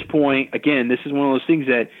at this point, again, this is one of those things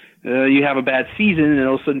that you have a bad season and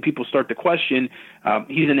all of a sudden people start to question.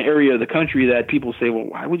 He's in an area of the country that people say, well,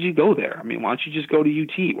 why would you go there? I mean, why don't you just go to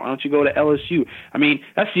UT? Why don't you go to LSU? I mean,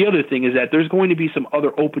 that's the other thing is that there's going to be some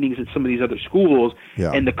other openings at some of these other schools,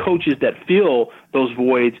 and the coaches that fill those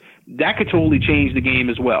voids, that could totally change the game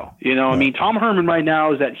as well. I mean, Tom Herman right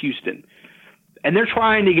now is at Houston. And they're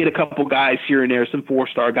trying to get a couple guys here and there, some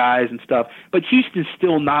 4-star guys and stuff. But Houston's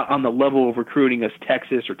still not on the level of recruiting as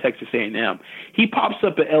Texas or Texas A&M. He pops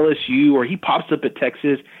up at LSU or he pops up at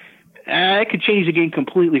Texas. It could change the game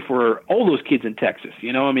completely for all those kids in Texas.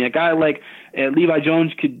 I mean, a guy like Levi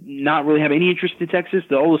Jones could not really have any interest in Texas.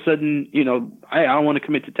 That all of a sudden, I don't want to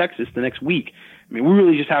commit to Texas the next week. I mean, we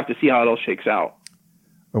really just have to see how it all shakes out.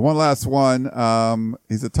 But one last one.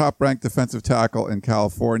 He's a top-ranked defensive tackle in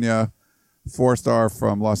California. 4-star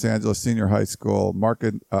from Los Angeles Senior High School,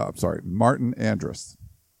 Martin Andrus.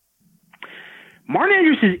 Martin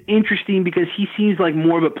Andrus is interesting because he seems like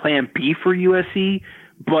more of a plan B for USC.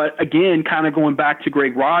 But again, kind of going back to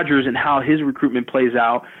Greg Rogers and how his recruitment plays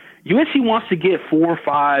out, USC wants to get 4 or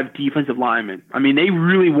 5 defensive linemen. I mean, they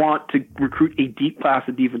really want to recruit a deep class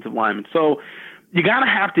of defensive linemen. So you got to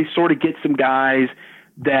have to sort of get some guys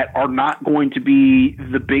that are not going to be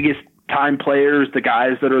the biggest time players, the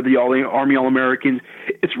guys that are the Army All-Americans.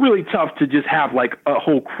 It's really tough to just have like a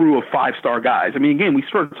whole crew of 5-star guys. I mean, again, we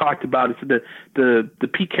sort of talked about it's the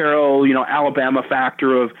Pete Carroll, Alabama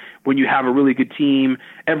factor of when you have a really good team,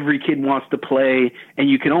 every kid wants to play, and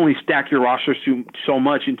you can only stack your roster so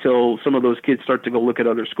much until some of those kids start to go look at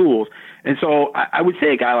other schools. And so I would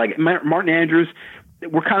say a guy like Martin Andrus,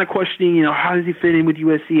 we're kind of questioning, how does he fit in with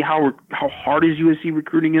USC? How hard is USC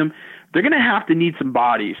recruiting him? They're going to have to need some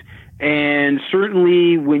bodies. And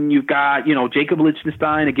certainly when you've got, Jacob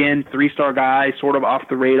Lichtenstein, again, 3-star guy, sort of off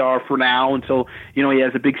the radar for now until, he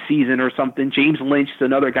has a big season or something. James Lynch is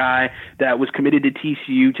another guy that was committed to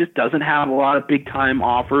TCU, just doesn't have a lot of big-time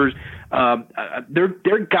offers.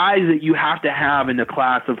 They're guys that you have to have in the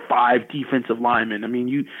class of 5 defensive linemen. I mean,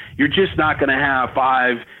 you're just not going to have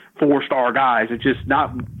 5 4-star guys. It's just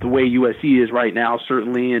not the way USC is right now,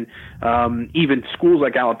 certainly. And even schools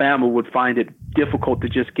like Alabama would find it difficult to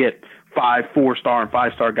just get 5 4-star and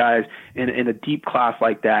 5-star guys in a deep class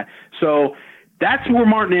like that. So that's where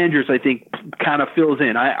Martin Andrus, I think, kind of fills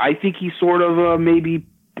in. I think he's sort of maybe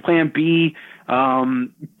plan B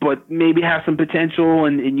but maybe has some potential,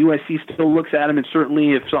 and USC still looks at him. And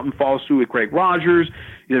certainly if something falls through with Greg Rogers,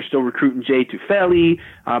 they're still recruiting Jay Tufeli.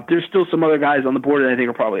 There's still some other guys on the board that I think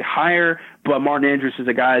are probably higher, but Martin Andrews is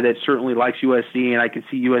a guy that certainly likes USC, and I can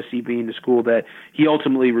see USC being the school that he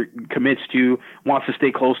ultimately commits to, wants to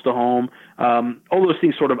stay close to home. All those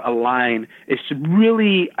things sort of align. It's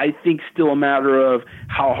really, I think, still a matter of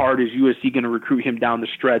how hard is USC going to recruit him down the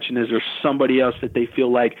stretch, and is there somebody else that they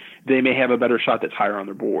feel like they may have a better shot that's higher on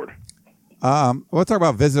their board. We'll talk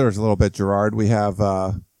about visitors a little bit, Gerard. We have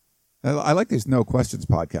I like these no questions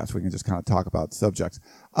podcasts. We can just kind of talk about subjects.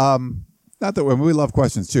 Not that we love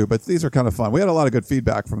questions too, but these are kind of fun. We had a lot of good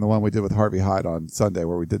feedback from the one we did with Harvey Hyde on Sunday,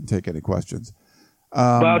 where we didn't take any questions.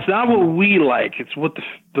 Well, it's not what we like; it's what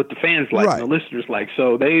the fans like, right, and the listeners like.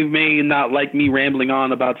 So they may not like me rambling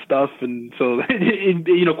on about stuff, and so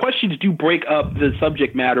questions do break up the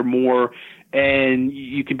subject matter more, and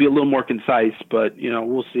you can be a little more concise. But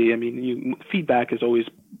we'll see. I mean, feedback is always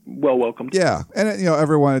well welcomed. Yeah, and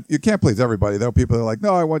everyone, you can't please everybody. There are people that are like,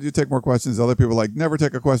 no, I want you to take more questions. Other people are like, never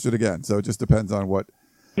take a question again. So it just depends on what.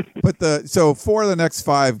 But so 4 of the next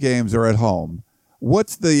 5 games are at home.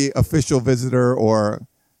 What's the official visitor, or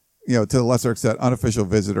to the lesser extent unofficial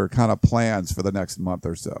visitor, kind of plans for the next month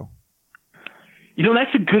or so?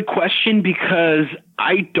 That's a good question, because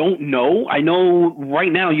I don't know. I know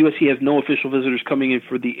right now USC has no official visitors coming in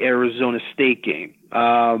for the Arizona State game.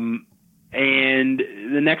 And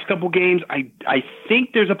the next couple games, I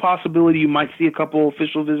think there's a possibility you might see a couple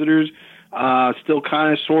official visitors, still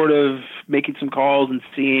kind of sort of making some calls and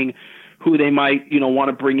seeing who they might, want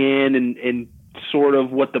to bring in, and sort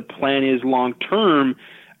of what the plan is long term.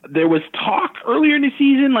 There was talk earlier in the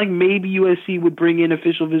season, like maybe USC would bring in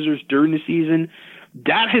official visitors during the season.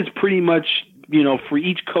 That has pretty much, for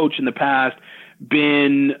each coach in the past,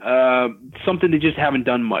 been something they just haven't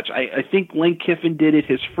done much. I think Lane Kiffin did it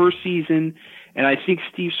his first season, and I think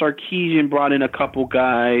Steve Sarkisian brought in a couple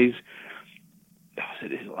guys.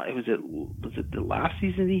 Was it the last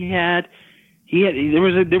season he had? There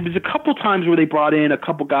was a couple times where they brought in a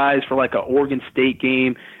couple guys for like an Oregon State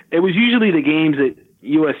game. It was usually the games that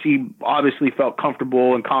USC obviously felt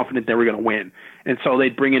comfortable and confident they were going to win, and so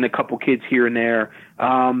they'd bring in a couple kids here and there.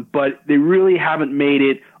 But they really haven't made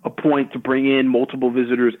it a point to bring in multiple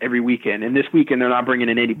visitors every weekend. And this weekend they're not bringing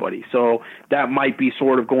in anybody, so that might be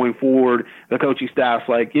sort of going forward. The coaching staff's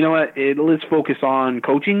like, let's focus on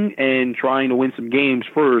coaching and trying to win some games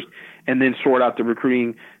first, and then sort out the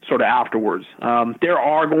recruiting sort of afterwards. There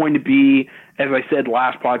are going to be, as I said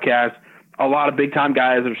last podcast, a lot of big-time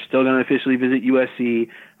guys that are still going to officially visit USC.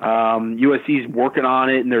 USC is working on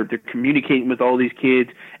it, and they're communicating with all these kids.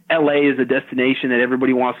 LA is a destination that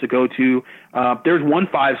everybody wants to go to. There's one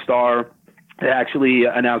 5-star that actually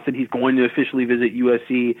announced that he's going to officially visit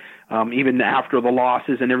USC even after the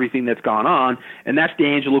losses and everything that's gone on, and that's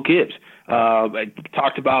DeAngelo Gibbs. I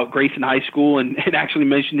talked about Grayson High School and actually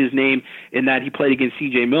mentioned his name in that he played against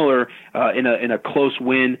C.J. Miller in a close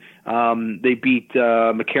win. They beat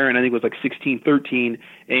McCarran, I think it was like 16-13.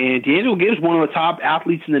 And DeAngelo Gibbs, one of the top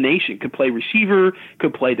athletes in the nation, could play receiver,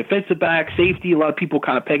 could play defensive back, safety. A lot of people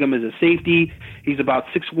kind of peg him as a safety. He's about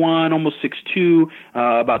 6'1", almost 6'2",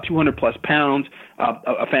 about 200-plus pounds.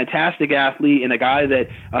 A fantastic athlete, and a guy that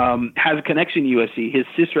has a connection to USC. His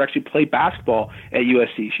sister actually played basketball at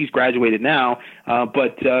USC. She's graduated now,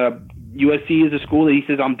 but USC is a school that he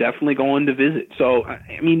says, I'm definitely going to visit. So,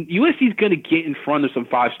 I mean, USC is going to get in front of some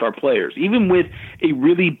 5-star players. Even with a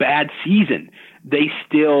really bad season, they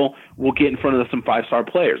still will get in front of some 5-star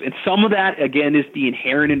players. And some of that, again, is the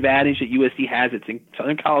inherent advantage that USC has. It's in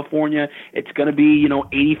Southern California. It's going to be,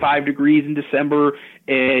 85 degrees in December.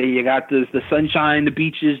 You got the sunshine, the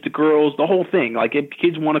beaches, the girls, the whole thing. Like,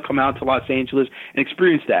 kids want to come out to Los Angeles and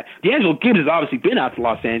experience that. DeAngelo Gibbs has obviously been out to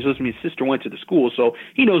Los Angeles. I mean, his sister went to the school, so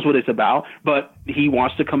he knows what it's about. But he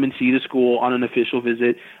wants to come and see the school on an official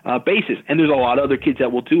visit basis. And there's a lot of other kids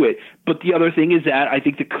that will do it. But the other thing is that I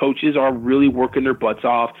think the coaches are really working their butts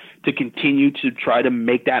off to continue to try to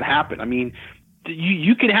make that happen. I mean,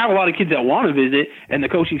 you can have a lot of kids that want to visit, and the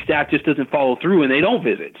coaching staff just doesn't follow through, and they don't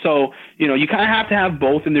visit. So, you kind of have to have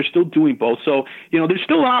both, and they're still doing both. So, there's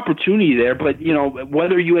still an opportunity there, but,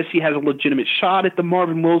 whether USC has a legitimate shot at the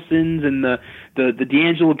Marvin Wilsons and the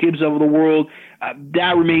DeAngelo Gibbs of the world,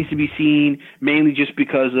 that remains to be seen, mainly just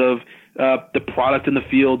because of the product in the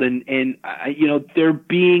field, and there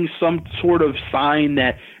being some sort of sign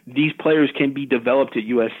that these players can be developed at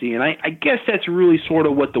USC. And I guess that's really sort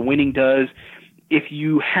of what the winning does. If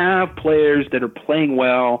you have players that are playing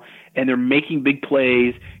well and they're making big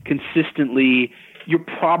plays consistently, you're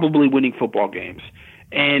probably winning football games.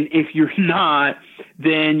 And if you're not,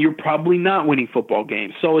 then you're probably not winning football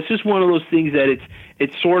games. So it's just one of those things that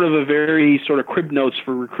it's sort of a very sort of crib notes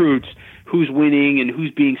for recruits. Who's winning and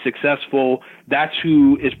who's being successful, that's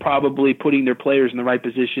who is probably putting their players in the right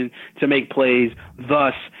position to make plays,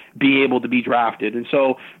 thus be able to be drafted. And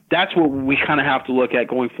so that's what we kind of have to look at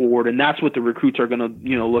going forward, and that's what the recruits are going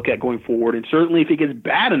to look at going forward. And certainly if it gets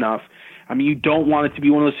bad enough, I mean, you don't want it to be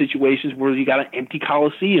one of those situations where you got an empty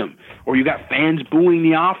coliseum or you got fans booing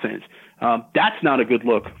the offense. That's not a good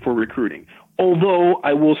look for recruiting. Although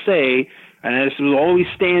I will say, and this will always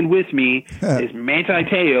stand with me, is Manti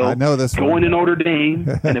Te'o going to Notre Dame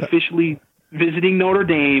and officially visiting Notre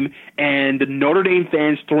Dame, and the Notre Dame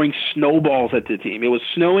fans throwing snowballs at the team. It was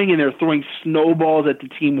snowing, and they're throwing snowballs at the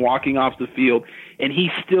team walking off the field, and he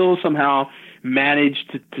still somehow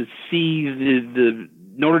managed to see the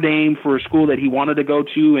Notre Dame for a school that he wanted to go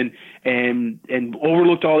to, and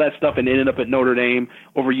overlooked all that stuff and ended up at Notre Dame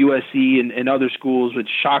over USC and other schools, which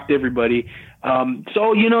shocked everybody.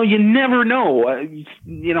 So, you never know,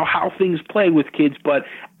 how things play with kids, but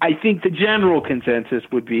I think the general consensus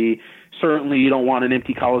would be certainly you don't want an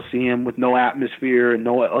empty coliseum with no atmosphere and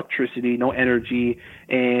no electricity, no energy,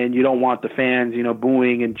 and you don't want the fans,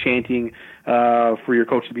 booing and chanting for your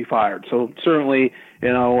coach to be fired. So certainly,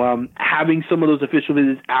 having some of those official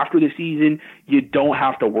visits after the season, you don't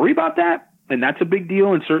have to worry about that, and that's a big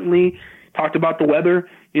deal. And certainly talked about the weather.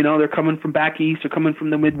 They're coming from back east, they're coming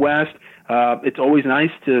from the Midwest. It's always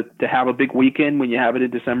nice to have a big weekend when you have it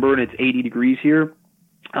in December and it's 80 degrees here.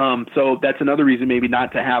 So that's another reason maybe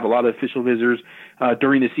not to have a lot of official visitors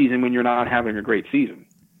during the season when you're not having a great season.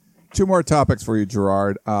 Two more topics for you,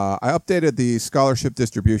 Gerard. I updated the scholarship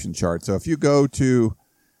distribution chart. So if you go to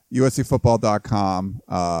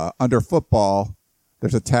uscfootball.com, under football,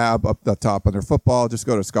 there's a tab up the top under football. Just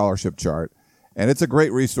go to scholarship chart. And it's a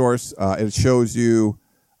great resource. It shows you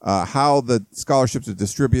how the scholarships are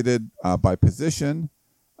distributed by position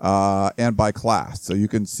and by class. So you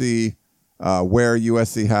can see where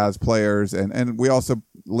USC has players. And we also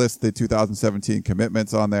list the 2017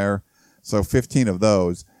 commitments on there. So 15 of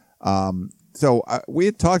those. So we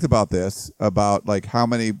had talked about this, about like how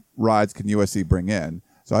many rides can USC bring in.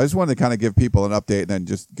 So I just wanted to kind of give people an update and then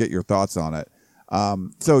just get your thoughts on it.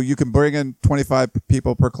 So you can bring in 25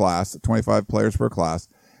 people per class, 25 players per class.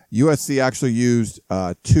 USC actually used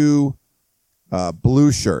two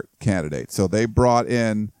blue shirt candidates. So they brought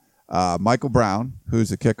in Michael Brown,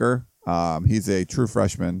 who's a kicker. He's a true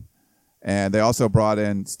freshman. And they also brought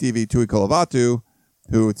in Stevie Tuikolovatu,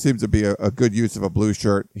 who seems to be a good use of a blue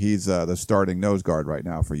shirt. He's the starting nose guard right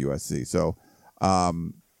now for USC. So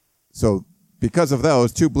because of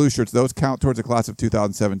those two blue shirts, those count towards the class of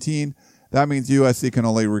 2017. That means USC can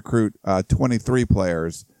only recruit 23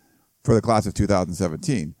 players for the class of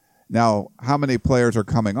 2017. Now, how many players are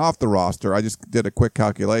coming off the roster? I just did a quick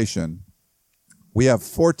calculation. We have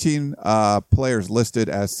 14 players listed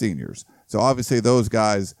as seniors. So obviously those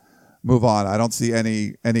guys move on. I don't see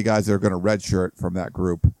any guys that are going to redshirt from that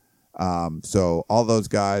group. So all those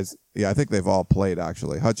guys, I think they've all played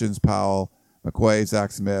actually. Hutchins, Powell, McQuay,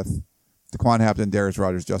 Zach Smith, DeQuan Hampton, Darius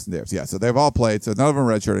Rogers, Justin Davis. Yeah, so they've all played. So none of them are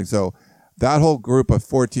redshirting. So that whole group of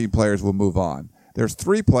 14 players will move on. There's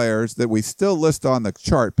 3 players that we still list on the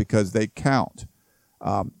chart because they count.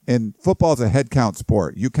 And football is a head count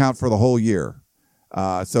sport. You count for the whole year.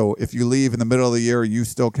 So if you leave in the middle of the year, you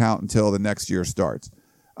still count until the next year starts.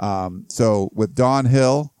 So with Don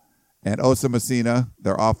Hill and Osa Messina,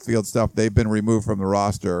 their off-field stuff, they've been removed from the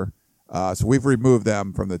roster. So we've removed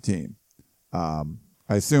them from the team. I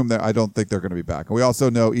assume that I don't think they're going to be back. And we also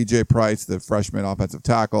know E.J. Price, the freshman offensive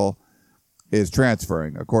tackle, is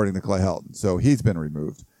transferring, according to Clay Helton. So he's been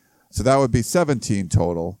removed. So that would be 17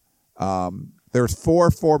 total. There's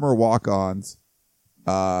 4 former walk-ons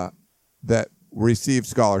that received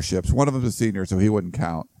scholarships. One of them is a senior, so he wouldn't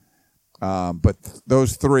count. But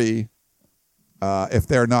those 3, if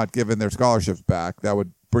they're not given their scholarships back, that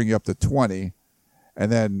would bring you up to 20.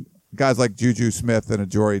 And then guys like Juju Smith-Schuster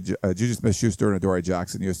and Adoree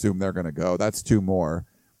Jackson, you assume they're going to go. That's 2 more.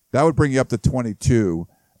 That would bring you up to 22.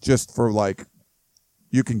 Just for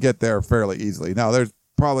you can get there fairly easily. Now, there's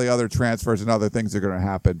probably other transfers and other things that are going to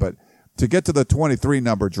happen, but to get to the 23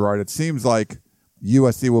 number, Gerard, it seems like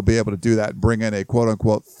USC will be able to do that and bring in a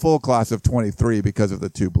quote-unquote full class of 23 because of the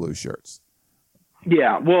 2 blue shirts.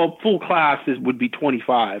 Yeah, well, full class would be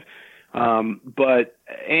 25,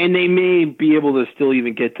 and they may be able to still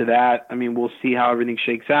even get to that. I mean, we'll see how everything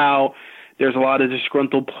shakes out. There's a lot of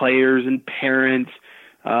disgruntled players and parents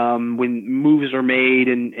when moves are made,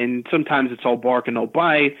 and sometimes it's all bark and no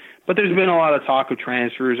bite, but there's been a lot of talk of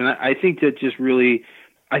transfers, and I think that just really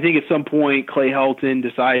I think at some point Clay Helton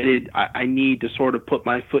decided I need to sort of put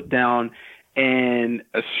my foot down and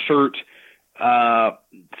assert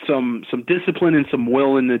some discipline and some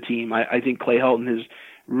will in the team. I think Clay Helton has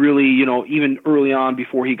really, even early on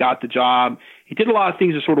before he got the job, he did a lot of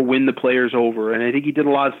things to sort of win the players over. And I think he did a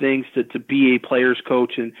lot of things to be a player's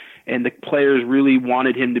coach, and the players really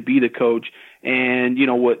wanted him to be the coach. And,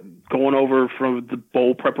 going over from the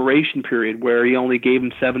bowl preparation period where he only gave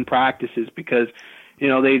them 7 practices because,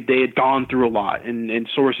 they had gone through a lot, and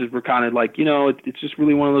sources were kind of like, it's just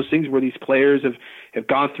really one of those things where these players have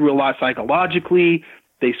gone through a lot psychologically.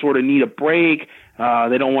 They sort of need a break.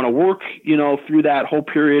 They don't want to work, through that whole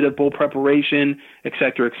period of bowl preparation, et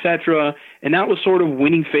cetera, et cetera. And that was sort of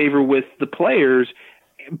winning favor with the players,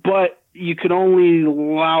 but you could only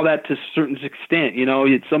allow that to a certain extent.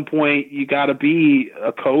 At some point you got to be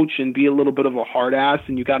a coach and be a little bit of a hard ass,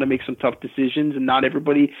 and you got to make some tough decisions, and not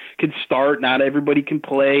everybody can start, not everybody can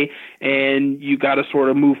play, and you got to sort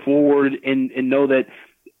of move forward and know that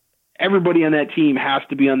everybody on that team has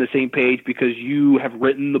to be on the same page because you have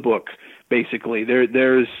written the book. Basically,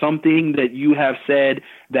 there's something that you have said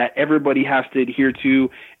that everybody has to adhere to,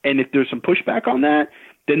 and if there's some pushback on that,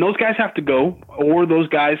 then those guys have to go, or those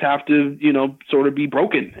guys have to, sort of be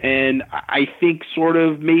broken. And I think sort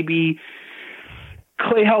of maybe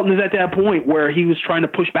Clay Helton is at that point where he was trying to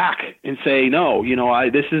push back and say, no,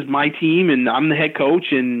 this is my team and I'm the head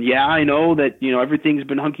coach. And yeah, I know that, everything's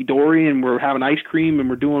been hunky dory and we're having ice cream and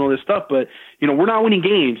we're doing all this stuff, but, we're not winning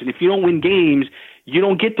games. And if you don't win games, you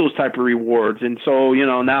don't get those type of rewards. And so,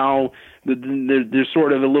 now there's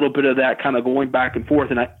sort of a little bit of that kind of going back and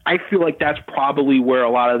forth. And I feel like that's probably where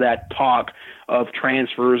a lot of that talk of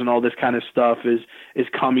transfers and all this kind of stuff is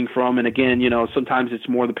coming from. And again, sometimes it's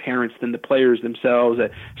more the parents than the players themselves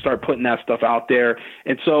that start putting that stuff out there.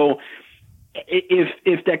 And so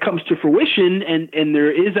if that comes to fruition and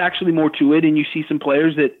there is actually more to it, and you see some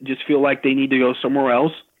players that just feel like they need to go somewhere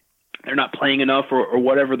else, they're not playing enough or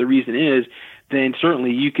whatever the reason is, then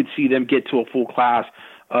certainly you could see them get to a full class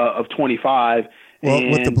of 25. Well,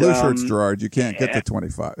 with the blue shirts, Gerard, you can't get to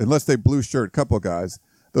 25 unless they blue shirt a couple of guys.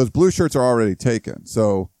 Those blue shirts are already taken.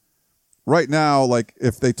 So right now, like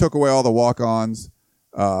if they took away all the walk-ons,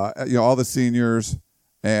 all the seniors,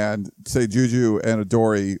 and say Juju and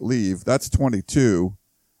Adoree leave, that's 22.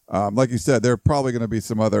 Like you said, there are probably going to be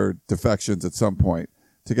some other defections at some point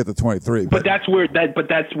to get to 23. But that's where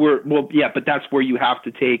you have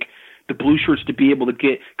to take the blue shirts to be able to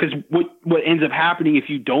get, because what ends up happening if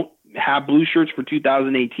you don't have blue shirts for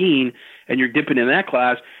 2018 and you're dipping in that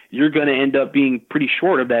class, you're going to end up being pretty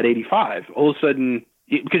short of that 85. All of a sudden,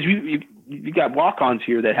 because you got walk-ons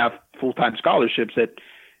here that have full-time scholarships that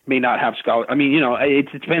may not have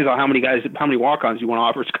it depends on how many walk-ons you want to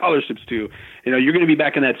offer scholarships to. You're going to be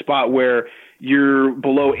back in that spot where you're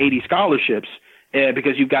below 80 scholarships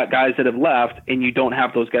because you've got guys that have left and you don't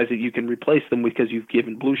have those guys that you can replace them with because you've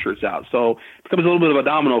given blue shirts out. So it becomes a little bit of a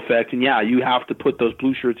domino effect. And yeah, you have to put those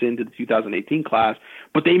blue shirts into the 2018 class,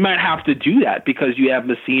 but they might have to do that because you have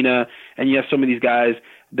Messina and you have some of these guys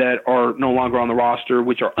that are no longer on the roster,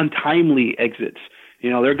 which are untimely exits.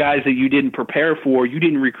 They're guys that you didn't prepare for. You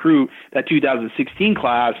didn't recruit that 2016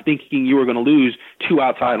 class thinking you were going to lose 2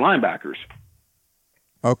 outside linebackers.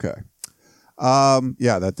 Okay.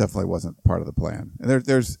 Yeah, that definitely wasn't part of the plan. And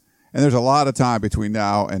there's a lot of time between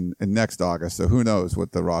now and next August, so who knows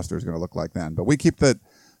what the roster is going to look like then. But we keep the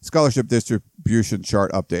scholarship distribution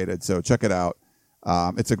chart updated, so check it out.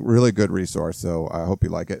 It's a really good resource, so I hope you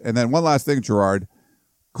like it. And then one last thing, Gerard,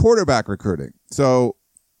 quarterback recruiting. So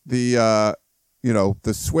the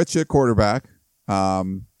switch at quarterback,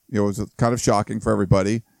 was kind of shocking for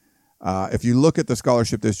everybody. If you look at the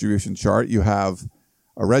scholarship distribution chart, you have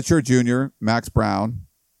a redshirt junior, Max Brown,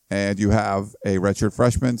 and you have a redshirt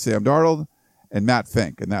freshman, Sam Darnold, and Matt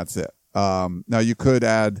Fink, and that's it. Now, you could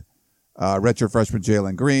add redshirt freshman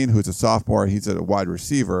Jalen Green, who's a sophomore. He's a wide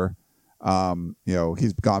receiver.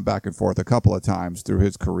 He's gone back and forth a couple of times through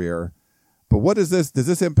his career. But what is this? Does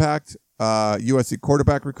this impact USC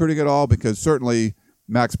quarterback recruiting at all? Because certainly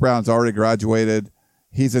Max Brown's already graduated.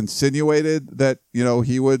 He's insinuated that,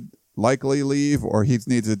 he would likely leave, or he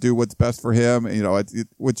needs to do what's best for him.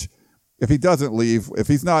 Which if he doesn't leave, if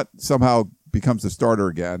he's not somehow becomes the starter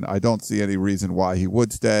again, I don't see any reason why he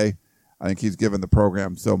would stay. I think he's given the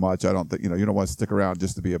program so much. I don't think, you don't want to stick around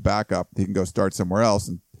just to be a backup. He can go start somewhere else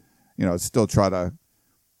and, still try to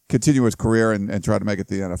continue his career and try to make it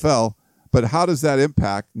to the NFL. But how does that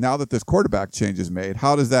impact, now that this quarterback change is made,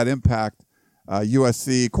 how does that impact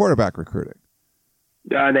USC quarterback recruiting?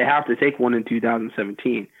 They have to take one in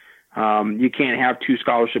 2017. You can't have 2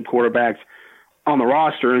 scholarship quarterbacks on the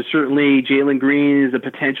roster. And certainly Jalen Green is a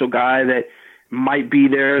potential guy that might be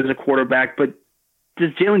there as a quarterback. But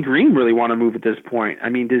does Jalen Green really want to move at this point? I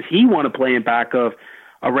mean, does he want to play in back of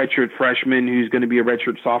a redshirt freshman who's going to be a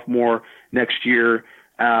redshirt sophomore next year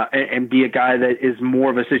and be a guy that is more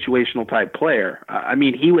of a situational type player? I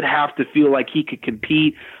mean, he would have to feel like he could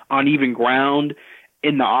compete on even ground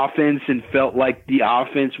in the offense and felt like the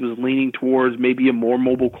offense was leaning towards maybe a more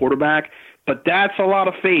mobile quarterback. But that's a lot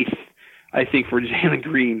of faith, I think, for Jalen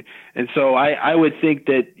Green. And so I would think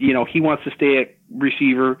that, he wants to stay at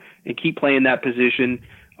receiver and keep playing that position.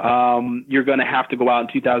 You're going to have to go out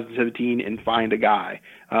in 2017 and find a guy.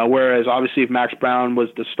 Whereas obviously if Max Brown was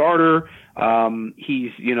the starter,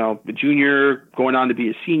 he's, a junior going on to be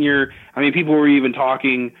a senior. I mean, people were even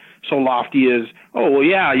talking so lofty as, oh, well,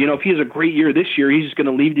 yeah, if he has a great year this year, he's just going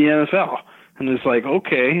to leave the NFL. And it's like,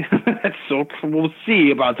 okay, so we'll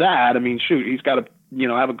see about that. I mean, shoot, he's got to,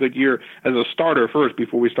 have a good year as a starter first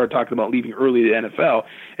before we start talking about leaving early to the NFL.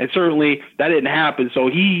 And certainly that didn't happen. So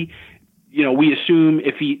he, we assume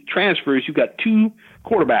if he transfers, you've got two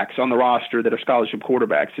quarterbacks on the roster that are scholarship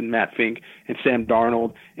quarterbacks in Matt Fink and Sam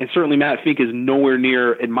Darnold. And certainly Matt Fink is nowhere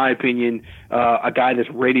near, in my opinion, a guy that's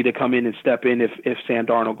ready to come in and step in if Sam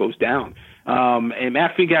Darnold goes down. And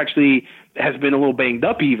Matt Fink actually has been a little banged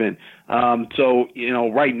up even. So,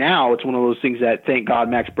 right now it's one of those things that, thank God,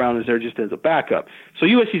 Max Brown is there just as a backup. So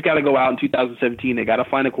USC's got to go out in 2017. They got to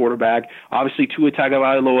find a quarterback. Obviously, Tua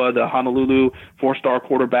Tagovailoa, the Honolulu 4-star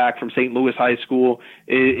quarterback from St. Louis High School,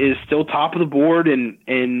 is still top of the board and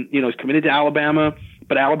is committed to Alabama.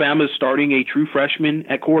 But Alabama is starting a true freshman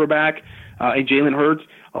at quarterback, and Jalen Hurts.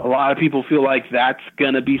 A lot of people feel like that's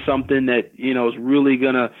going to be something that, is really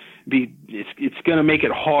going to be – it's going to make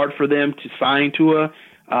it hard for them to sign Tua.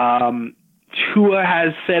 Tua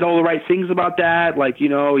has said all the right things about that. Like, he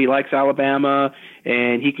likes Alabama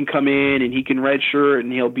and he can come in and he can redshirt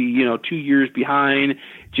and he'll be, 2 years behind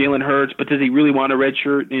Jalen Hurts. But does he really want to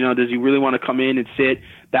redshirt? Does he really want to come in and sit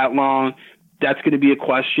that long? That's going to be a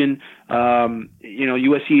question.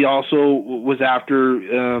 USC also was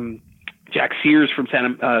after Jack Sears from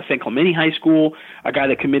San Clemente High School, a guy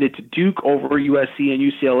that committed to Duke over USC and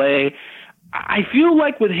UCLA. I feel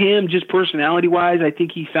like with him, just personality-wise, I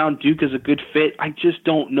think he found Duke as a good fit. I just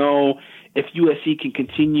don't know if USC can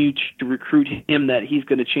continue to recruit him, that he's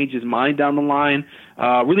going to change his mind down the line.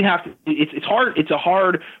 Really have to. It's hard. It's a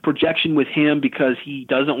hard projection with him because he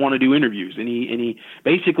doesn't want to do interviews, and he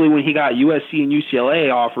basically, when he got USC and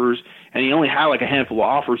UCLA offers, and he only had like a handful of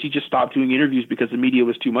offers, he just stopped doing interviews because the media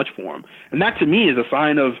was too much for him. And that to me is a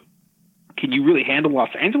sign of, can you really handle Los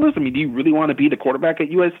Angeles? I mean, do you really want to be the quarterback at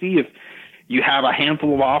USC if you have a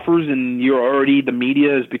handful of offers and you're already, the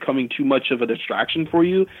media is becoming too much of a distraction for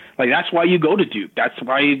you? Like, that's why you go to Duke. That's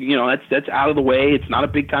why, that's out of the way. It's not a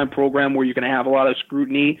big time program where you're going to have a lot of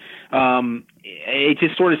scrutiny. It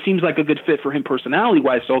just sort of seems like a good fit for him personality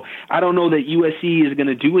wise. So I don't know that USC is going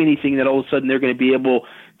to do anything that all of a sudden they're going to be able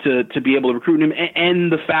to recruit him.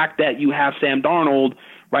 And the fact that you have Sam Darnold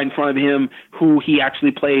right in front of him, who he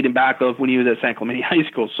actually played in back of when he was at San Clemente High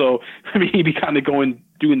School. So, I mean, he'd be kind of doing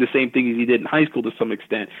the same thing as he did in high school to some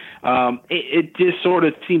extent. It just sort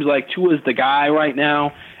of seems like Tua's the guy right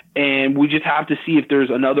now, and we just have to see if there's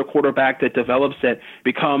another quarterback that develops that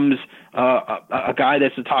becomes a guy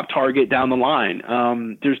that's a top target down the line.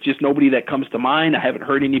 There's just nobody that comes to mind. I haven't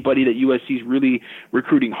heard anybody that USC's really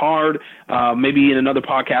recruiting hard. Maybe in another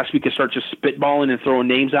podcast we could start just spitballing and throwing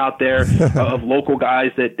names out there of local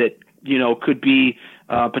guys that could be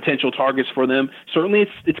potential targets for them. Certainly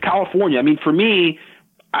it's California. I mean, for me,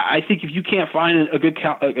 I think if you can't find a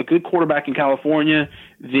good quarterback in California,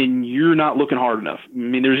 then you're not looking hard enough. I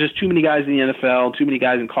mean, there's just too many guys in the NFL, too many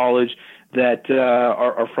guys in college that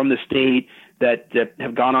are from the state that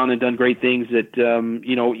have gone on and done great things that,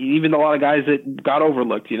 even a lot of guys that got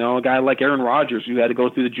overlooked, a guy like Aaron Rodgers who had to go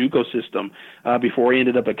through the JUCO system before he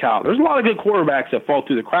ended up at Cal. There's a lot of good quarterbacks that fall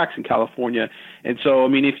through the cracks in California. And so, I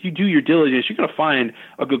mean, if you do your diligence, you're going to find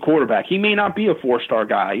a good quarterback. He may not be a 4-star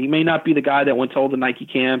guy. He may not be the guy that went to all the Nike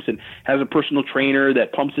camps and has a personal trainer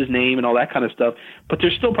that pumps his name and all that kind of stuff. But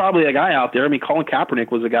there's still probably a guy out there. I mean, Colin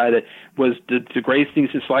Kaepernick was a guy that was the greatest thing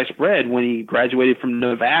since sliced bread when he graduated from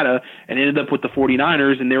Nevada and ended up with the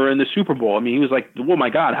 49ers, and they were in the Super Bowl. I mean, he was like, oh my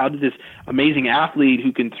God, how did this amazing athlete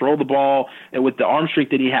who can throw the ball and with the arm strength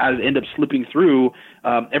that he has end up slipping through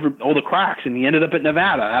all the cracks? And he ended up at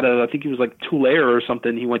Nevada. I think he was like Tulare or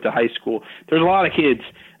something. He went to high school. There's a lot of kids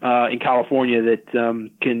in California that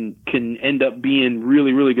can end up being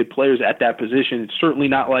really, really good players at that position. It's certainly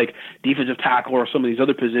not like defensive tackle or some of these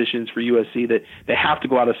other positions for USC that they have to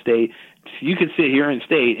go out of state. You can sit here in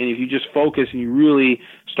state, and if you just focus and you really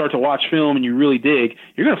start to watch film and you really dig,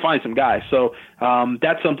 you're going to find some guys. So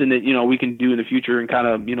that's something that, we can do in the future and kind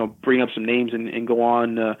of, bring up some names and go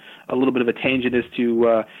on a little bit of a tangent as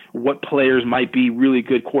to what players might be really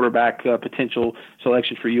good quarterback potential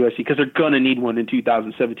selections for USC, because they're going to need one in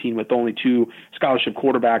 2017 with only 2 scholarship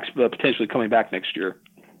quarterbacks potentially coming back next year.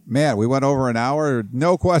 Man, we went over an hour,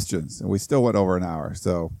 no questions, and we still went over an hour.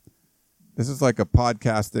 So this is like a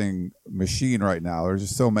podcasting machine right now. There's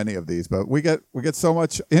just so many of these, but we get so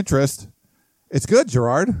much interest. It's good,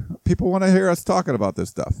 Gerard. People want to hear us talking about this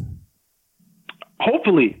stuff.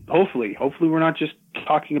 Hopefully we're not just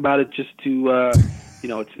talking about it just to,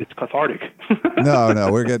 it's cathartic. No,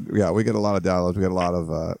 we get a lot of downloads. We get a lot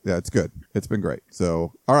of, it's good. It's been great.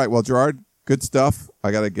 So, all right. Well, Gerard, good stuff.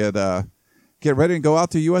 I got to get ready and go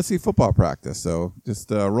out to USC football practice. So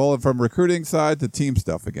just rolling from recruiting side to team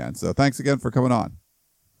stuff again. So thanks again for coming on.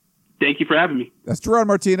 Thank you for having me. That's Gerard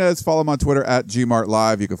Martinez. Follow him on Twitter at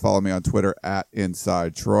GMartLive. You can follow me on Twitter at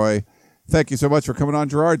InsideTroy. Thank you so much for coming on,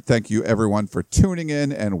 Gerard. Thank you, everyone, for tuning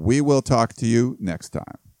in, and we will talk to you next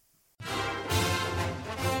time.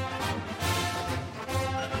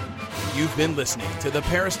 You've been listening to the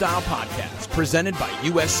Peristyle Podcast, presented by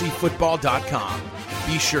USCFootball.com.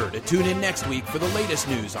 Be sure to tune in next week for the latest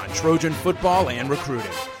news on Trojan football and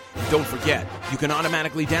recruiting. And don't forget, you can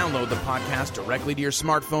automatically download the podcast directly to your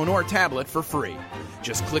smartphone or tablet for free.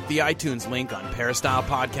 Just click the iTunes link on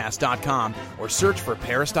peristylepodcast.com or search for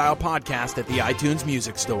Peristyle Podcast at the iTunes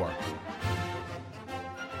Music Store.